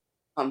think when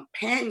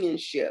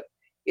companionship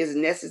is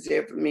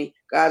necessary for me,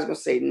 God's going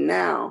to say,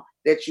 now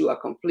that you are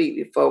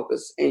completely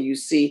focused and you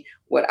see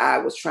what I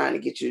was trying to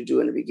get you to do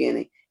in the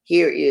beginning,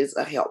 here is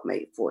a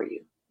helpmate for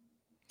you.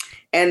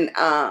 And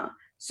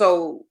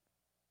so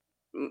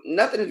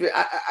nothing is,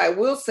 I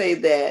will say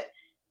that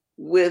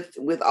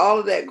with all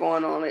of that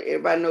going on,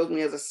 everybody knows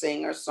me as a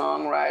singer,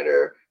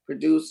 songwriter,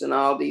 producer, and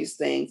all these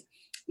things.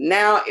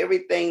 Now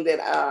everything that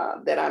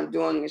I'm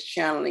doing is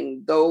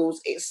channeling those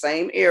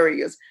same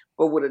areas,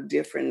 but with a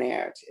different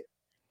narrative.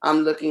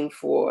 I'm looking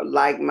for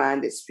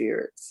like-minded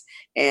spirits,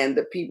 and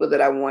the people that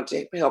I want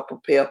to help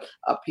propel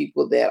are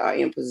people that are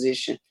in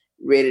position,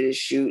 ready to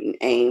shoot and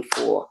aim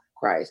for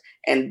Christ.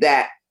 And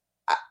that,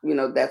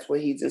 that's what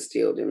he's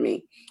instilled in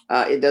me.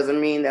 It doesn't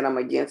mean that I'm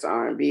against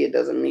R&B. It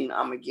doesn't mean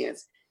I'm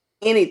against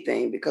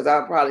anything, because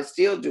I'll probably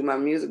still do my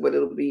music, but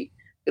it'll be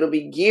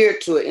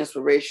geared to an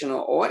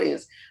inspirational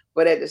audience.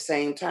 But at the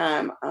same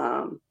time,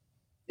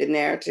 the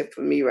narrative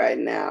for me right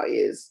now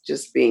is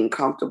just being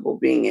comfortable,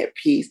 being at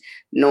peace,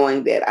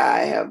 knowing that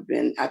I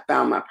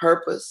found my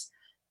purpose,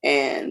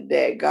 and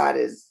that God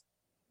is,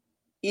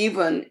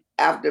 even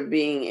after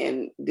being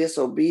in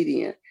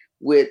disobedient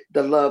with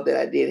the love that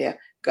I did have,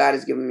 God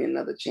has given me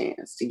another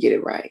chance to get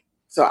it right.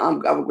 So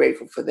I'm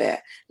grateful for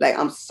that. Like,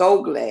 I'm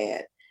so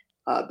glad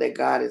that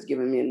God has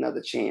given me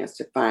another chance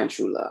to find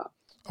true love.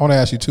 I want to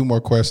ask you two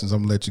more questions. I'm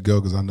going to let you go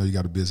because I know you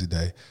got a busy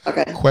day.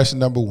 Okay. Question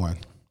number one.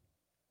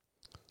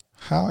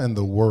 How in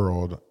the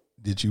world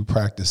did you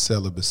practice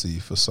celibacy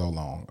for so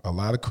long? A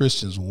lot of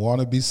Christians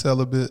want to be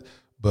celibate,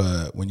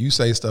 But when you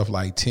say stuff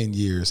like 10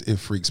 years, it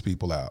freaks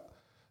people out.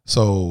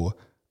 So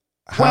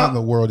how in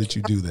the world did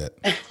you do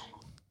that?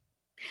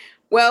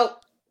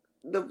 Well,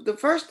 the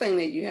first thing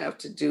that you have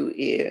to do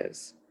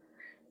is,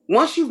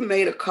 once you've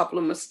made a couple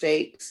of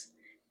mistakes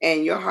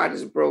and your heart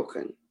is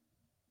broken,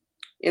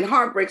 in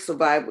heartbreak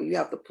survival, you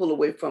have to pull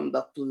away from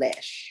the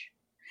flesh.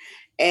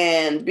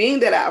 And being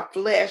that our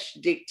flesh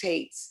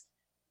dictates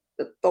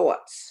the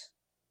thoughts,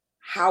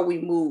 how we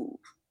move,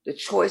 the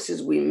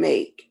choices we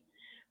make,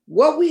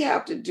 what we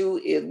have to do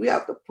is we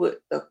have to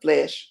put the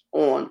flesh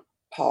on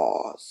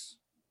pause.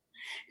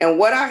 And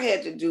what I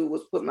had to do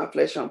was put my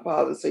flesh on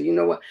pause and say, you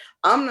know what?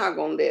 I'm not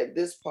going to let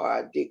this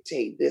part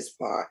dictate this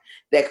part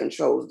that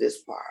controls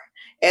this part.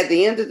 At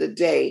the end of the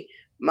day,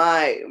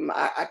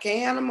 I can't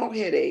handle more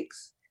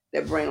headaches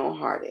that bring on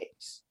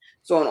heartaches.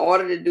 So in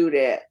order to do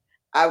that,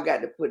 I've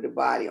got to put the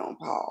body on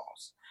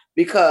pause.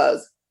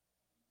 Because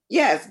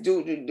yes,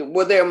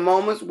 were there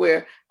moments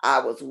where I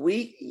was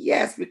weak?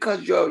 Yes,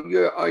 because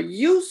you're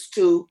used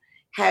to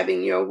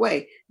having your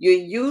way. You're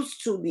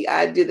used to the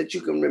idea that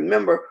you can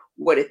remember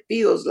what it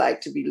feels like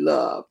to be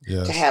loved,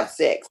 yes, to have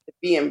sex, to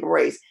be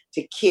embraced,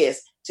 to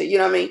kiss, to, you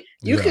know what I mean?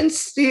 You can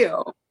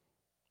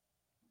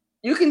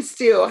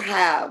still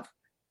have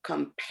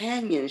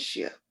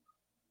companionship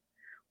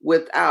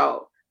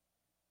without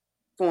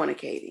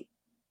fornicating.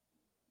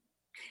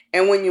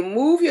 And when you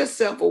move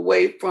yourself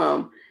away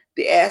from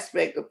the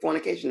aspect of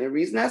fornication, the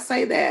reason I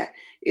say that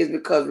is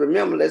because,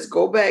 remember, let's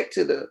go back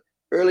to the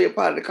earlier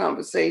part of the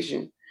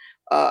conversation.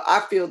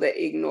 I feel that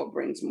ignore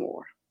brings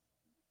more.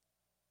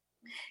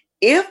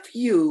 If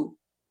you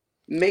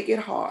make it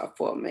hard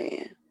for a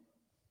man,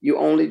 you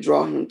only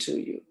draw him to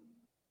you.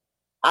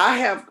 I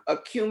have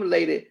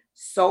accumulated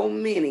so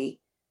many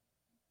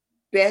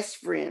best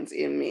friends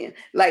in men.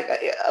 Like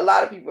a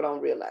lot of people don't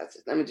realize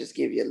this. Let me just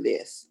give you a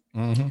list.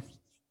 Mm-hmm.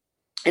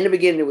 In the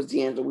beginning, it was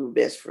D'Angelo. We were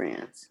best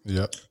friends.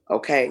 Yep.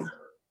 Okay.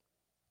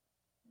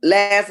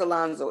 Laz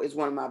Alonso is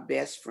one of my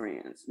best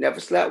friends.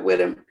 Never slept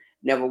with him,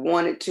 never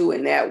wanted to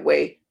in that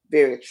way.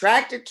 Very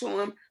attracted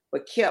to him,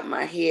 but kept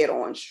my head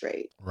on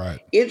straight. Right.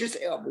 Idris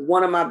Elba,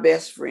 one of my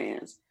best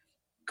friends.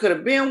 Could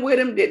have been with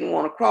him, didn't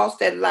want to cross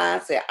that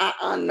line, said,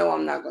 no,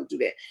 I'm not going to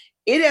do that.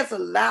 It has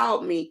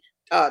allowed me,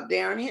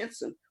 Darren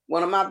Henson,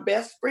 one of my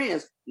best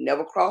friends,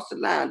 never crossed the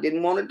line,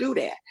 didn't want to do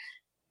that.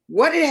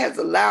 What it has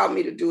allowed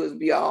me to do is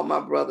be all my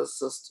brother's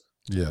sister.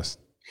 Yes.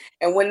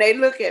 And when they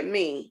look at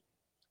me,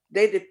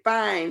 they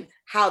define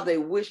how they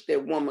wish their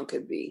woman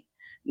could be.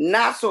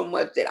 Not so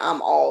much that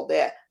I'm all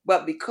that,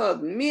 but because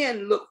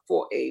men look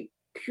for a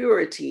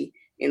purity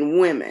in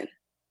women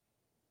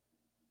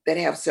that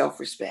have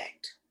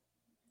self-respect.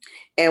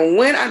 And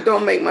when I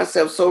don't make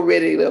myself so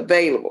readily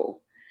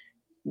available,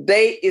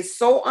 it's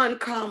so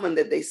uncommon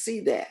that they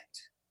see that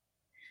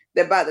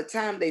by the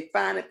time they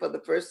find it for the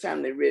first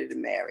time, they're ready to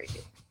marry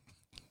it.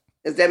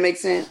 Does that make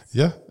sense?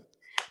 Yeah.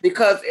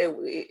 Because,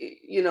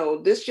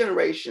 this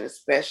generation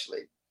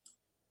especially,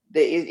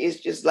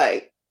 it's just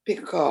like, pick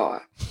a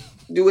card,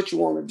 do what you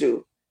want to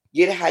do,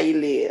 get it how you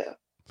live.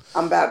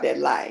 I'm about that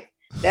life.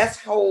 That's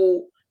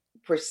whole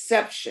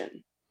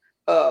perception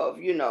of,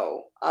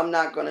 I'm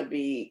not going to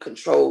be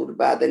controlled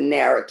by the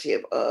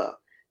narrative of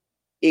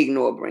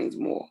ignore brings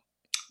more.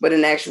 But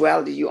in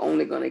actuality, you're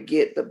only going to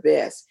get the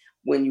best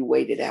when you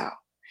wait it out.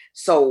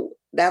 So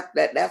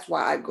that's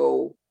why I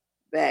go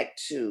back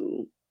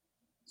to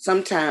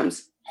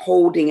sometimes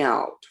holding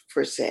out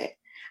for sex.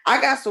 I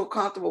got so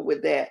comfortable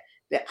with that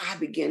I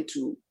began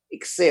to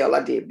excel.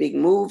 I did big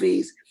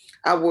movies.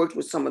 I worked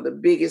with some of the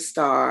biggest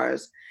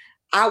stars.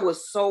 I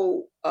was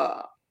so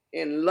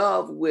in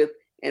love with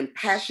and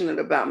passionate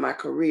about my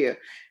career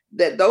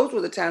that those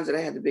were the times that I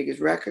had the biggest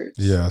records.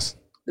 Yes.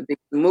 The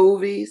biggest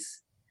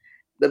movies,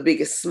 the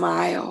biggest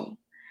smile.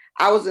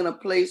 I was in a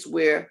place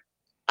where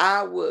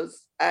I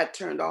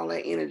turned all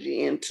that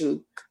energy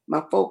into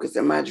my focus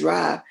and my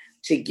drive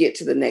to get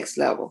to the next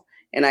level.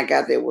 And I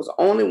got there. It was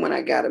only when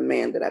I got a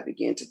man that I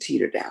began to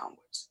teeter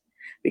downwards,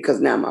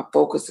 because now my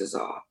focus is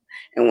off.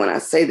 And when I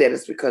say that,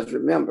 it's because,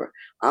 remember,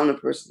 I'm the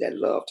person that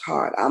loved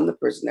hard. I'm the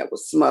person that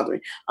was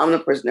smothering. I'm the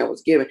person that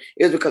was giving.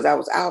 It was because I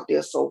was out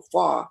there so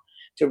far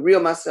to reel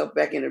myself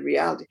back into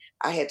reality.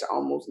 I had to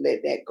almost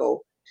let that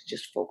go to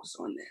just focus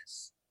on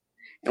this.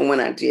 And when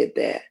I did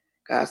that,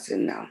 God said,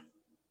 no,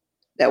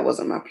 that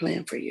wasn't my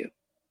plan for you.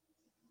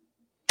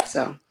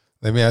 So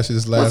let me ask you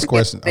this last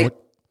question. I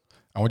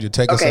want you to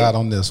take us out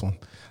on this one.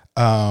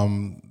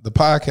 The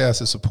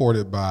podcast is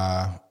supported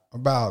by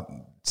about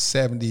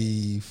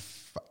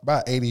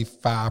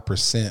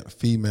 85%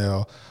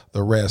 female,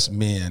 the rest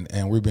men.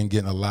 And we've been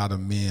getting a lot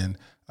of men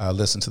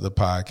listen to the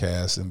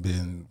podcast and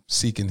been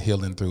seeking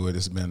healing through it.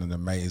 It's been an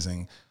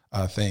amazing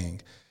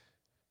thing.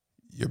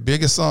 Your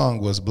biggest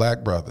song was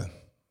Black Brother.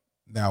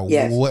 Now,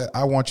 yes. What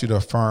I want you to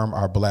affirm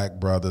our Black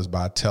brothers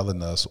by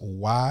telling us,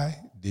 why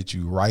did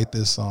you write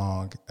this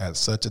song at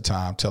such a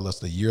time? Tell us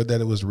the year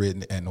that it was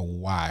written and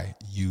why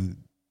you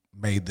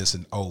made this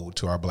an ode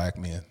to our Black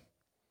men.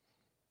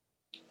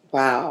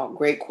 Wow,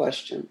 great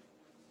question.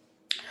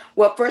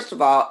 Well, first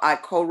of all, I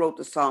co-wrote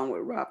the song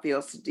with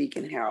Raphael Sadiq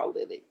and Harold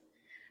Lilly.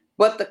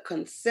 But the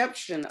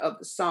conception of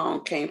the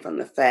song came from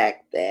the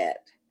fact that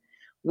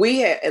we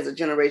had, as a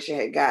generation,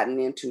 had gotten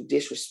into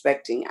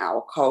disrespecting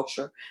our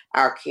culture,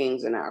 our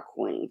kings and our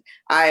queens.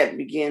 I had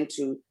begun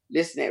to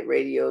listen at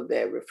radio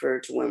that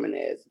referred to women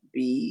as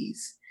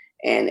bees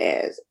and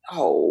as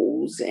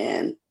hoes,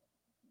 and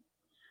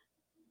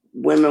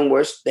women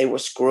were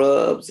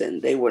scrubs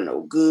and they were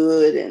no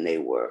good and they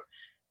were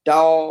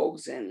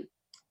dogs. And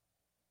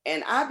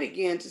I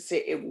began to say,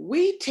 if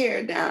we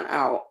tear down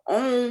our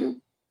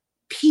own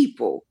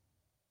people,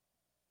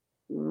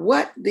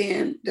 what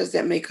then does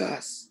that make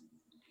us?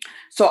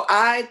 So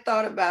I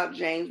thought about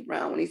James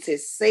Brown when he said,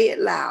 say it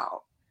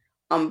loud,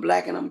 I'm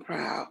Black and I'm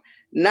proud.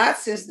 Not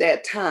since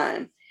that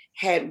time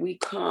had we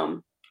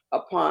come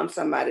upon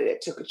somebody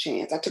that took a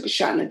chance. I took a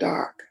shot in the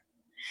dark.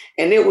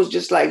 And it was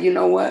just like, you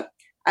know what?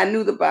 I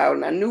knew the Bible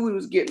and I knew we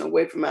was getting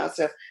away from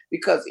ourselves,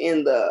 because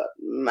in the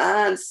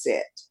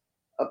mindset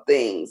of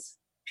things,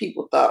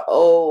 people thought,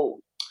 oh,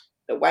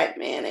 the white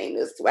man ain't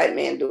this, the white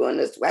man doing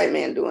this, the white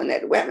man doing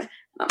that, the white man.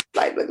 I'm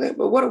like,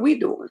 but what are we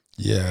doing?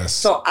 Yes.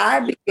 So I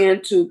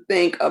began to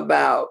think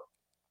about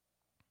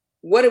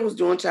what it was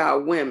doing to our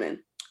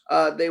women.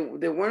 There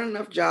weren't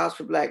enough jobs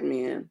for Black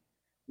men.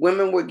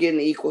 Women were getting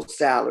equal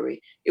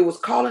salary. It was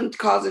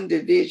causing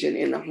division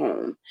in the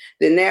home.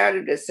 The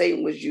narrative that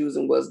Satan was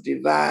using was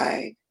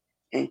divide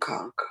and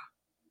conquer.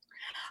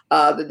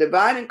 The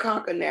divide and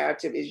conquer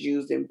narrative is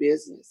used in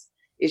business.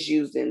 It's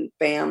used in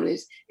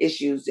families. It's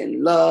used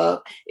in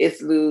love.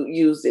 It's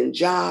used in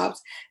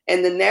jobs.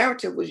 And the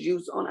narrative was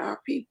used on our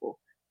people.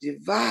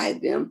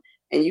 Divide them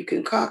and you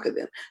can conquer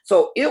them.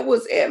 So it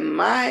was at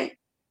my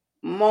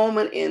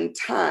moment in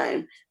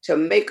time to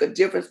make a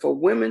difference for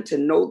women to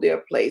know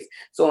their place.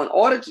 So in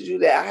order to do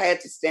that, I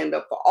had to stand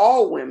up for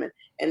all women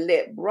and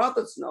let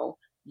brothers know,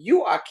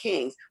 you are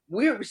kings.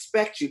 We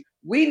respect you.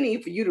 We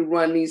need for you to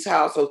run these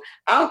households.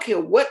 I don't care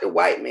what the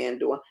white man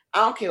doing. I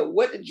don't care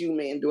what the Jew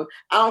man doing.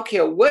 I don't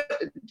care what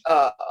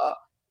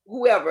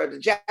whoever the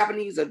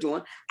Japanese are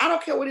doing. I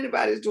don't care what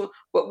anybody is doing.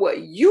 But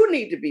what you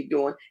need to be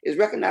doing is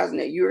recognizing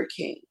that you're a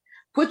king.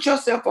 Put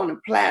yourself on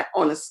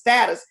the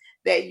status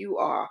that you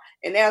are.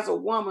 And as a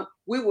woman,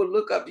 we will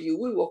look up to you.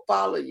 We will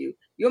follow you.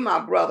 You're my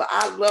brother.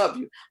 I love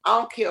you. I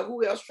don't care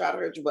who else try to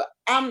hurt you, but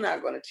I'm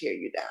not going to tear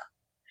you down.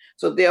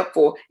 So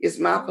therefore, it's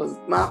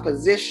my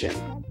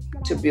position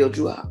to build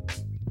you up.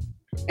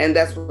 And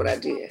that's what I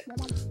did.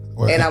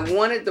 Well, and I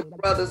wanted the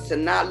brothers to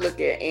not look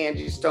at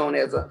Angie Stone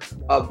as a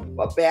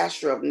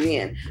basher of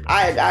men.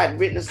 I had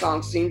written a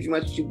song, Seems You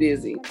Much Too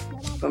Busy,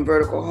 from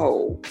Vertical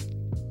Hold.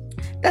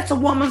 That's a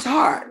woman's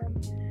heart.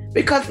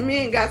 Because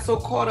men got so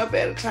caught up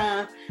at a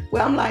time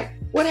where I'm like,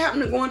 what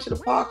happened to going to the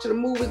park, to the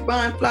movies,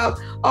 buying flowers,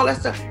 all that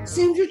stuff?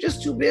 Seems you're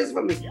just too busy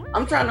for me.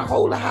 I'm trying to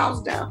hold the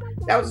house down.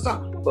 That was the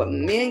song. But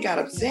men got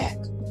upset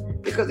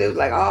because it was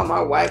like, oh,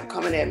 my wife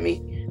coming at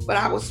me. But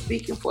I was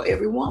speaking for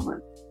every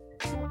woman.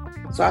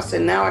 So I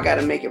said, now I got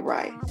to make it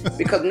right.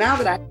 Because now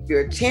that I have your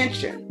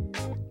attention,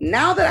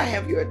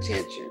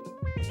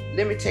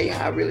 let me tell you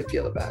how I really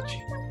feel about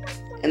you.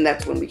 And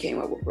that's when we came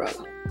up with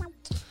Brother.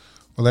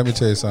 Well, let me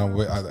tell you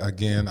something.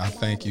 Again, I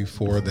thank you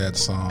for that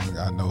song.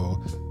 I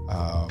know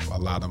a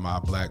lot of my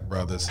Black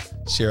brothers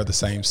share the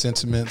same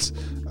sentiments.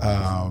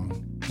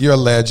 You're a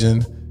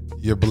legend.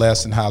 You're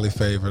blessed and highly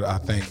favored. I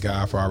thank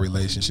God for our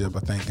relationship.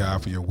 I thank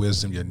God for your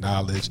wisdom, your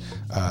knowledge.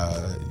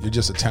 You're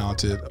just a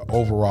talented,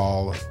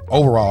 overall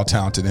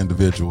talented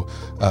individual.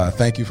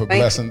 Thank you for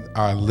blessing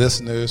our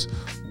listeners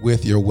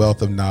with your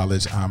wealth of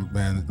knowledge.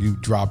 Man, you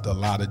dropped a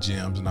lot of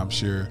gems, and I'm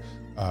sure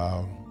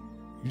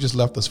you just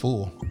left us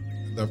full.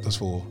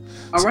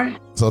 All right.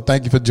 So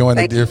thank you for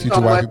joining the Dear Future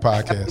Wifey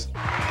podcast.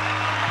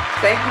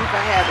 Thank you for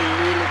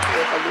having me.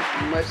 I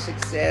wish you much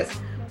success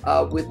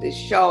with this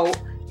show.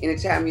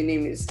 Anytime you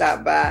need me to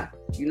stop by,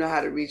 you know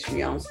how to reach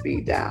me on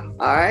speed dial.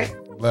 All right?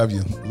 Love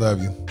you.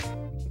 Love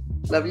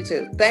you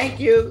too. Thank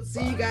you.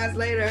 See you guys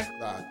later.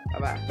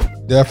 Bye-bye.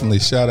 Definitely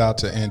shout out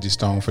to Angie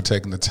Stone for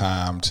taking the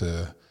time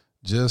to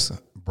just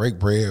break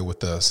bread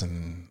with us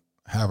and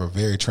have a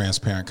very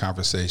transparent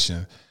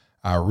conversation.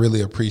 I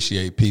really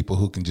appreciate people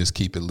who can just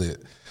keep it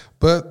lit.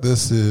 But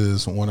this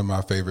is one of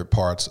my favorite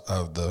parts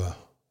of the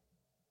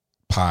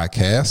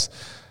podcast.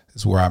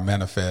 It's where I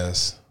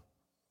manifest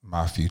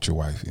my future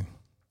wifey.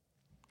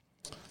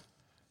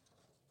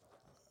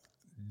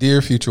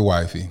 Dear future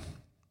wifey,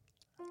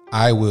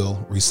 I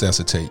will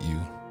resuscitate you.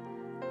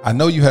 I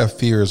know you have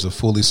fears of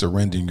fully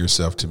surrendering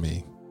yourself to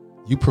me.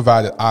 You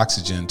provided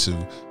oxygen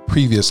to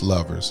previous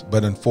lovers,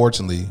 but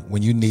unfortunately,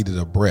 when you needed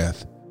a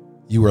breath,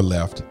 you were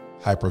left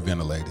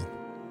hyperventilating.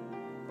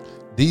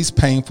 These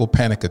painful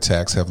panic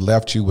attacks have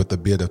left you with a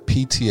bit of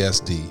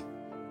PTSD,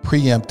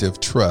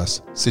 preemptive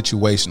trust,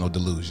 situational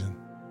delusion.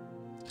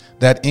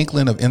 That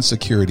inkling of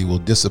insecurity will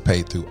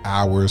dissipate through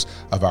hours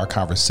of our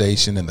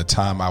conversation and the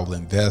time I will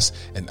invest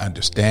in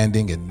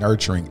understanding and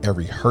nurturing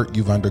every hurt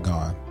you've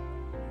undergone.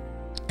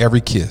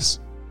 Every kiss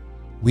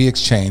we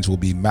exchange will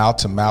be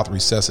mouth-to-mouth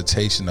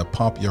resuscitation to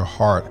pump your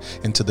heart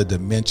into the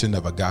dimension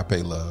of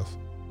agape love.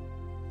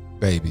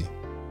 Baby,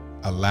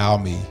 allow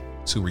me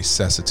to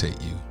resuscitate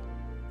you.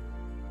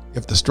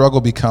 If the struggle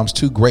becomes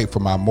too great for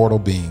my mortal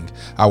being,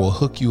 I will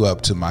hook you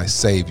up to my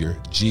Savior,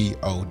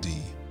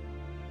 G-O-D,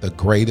 the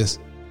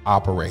greatest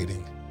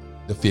operating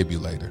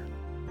defibrillator.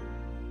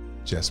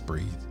 Just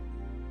breathe.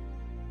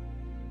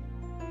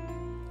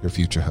 Your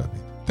future hubby.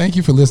 Thank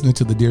you for listening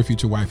to the Dear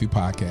Future Wifey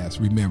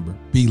podcast. Remember,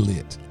 be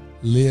lit,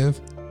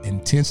 live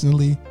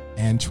intentionally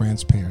and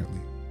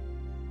transparently,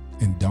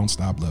 and don't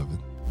stop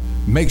loving.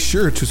 Make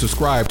sure to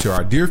subscribe to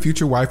our Dear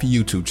Future Wifey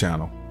YouTube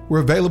channel. We're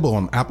available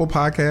on Apple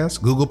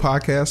Podcasts, Google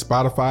Podcasts,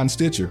 Spotify, and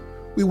Stitcher.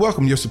 We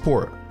welcome your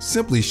support.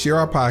 Simply share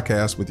our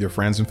podcast with your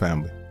friends and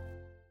family.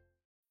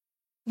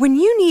 When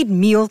you need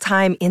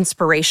mealtime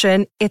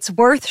inspiration, it's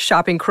worth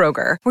shopping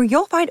Kroger, where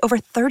you'll find over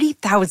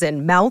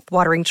 30,000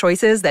 mouth-watering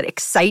choices that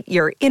excite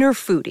your inner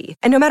foodie.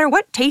 And no matter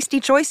what tasty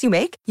choice you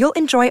make, you'll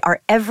enjoy our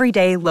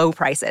everyday low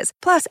prices,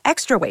 plus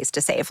extra ways to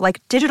save,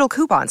 like digital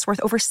coupons worth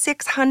over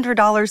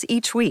 $600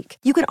 each week.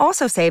 You can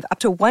also save up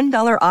to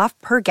 $1 off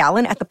per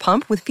gallon at the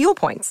pump with fuel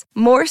points.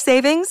 More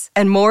savings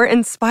and more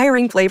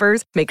inspiring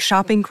flavors make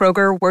shopping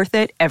Kroger worth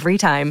it every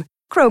time.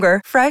 Kroger,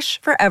 fresh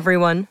for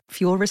everyone.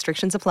 Fuel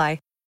restrictions apply.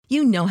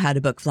 You know how to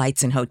book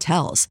flights and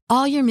hotels.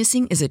 All you're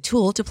missing is a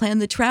tool to plan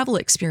the travel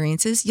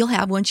experiences you'll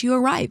have once you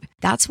arrive.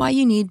 That's why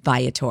you need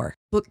Viator.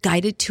 Book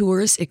guided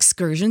tours,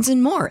 excursions,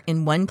 and more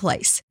in one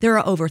place. There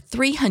are over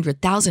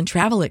 300,000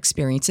 travel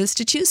experiences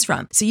to choose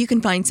from, so you can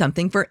find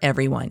something for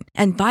everyone.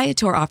 And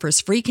Viator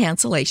offers free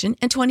cancellation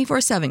and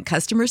 24/7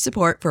 customer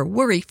support for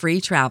worry-free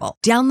travel.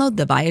 Download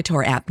the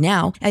Viator app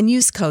now and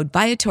use code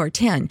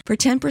Viator10 for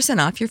 10%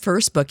 off your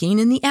first booking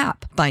in the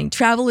app. Find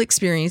travel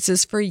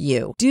experiences for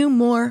you. Do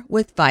more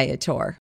with Viator.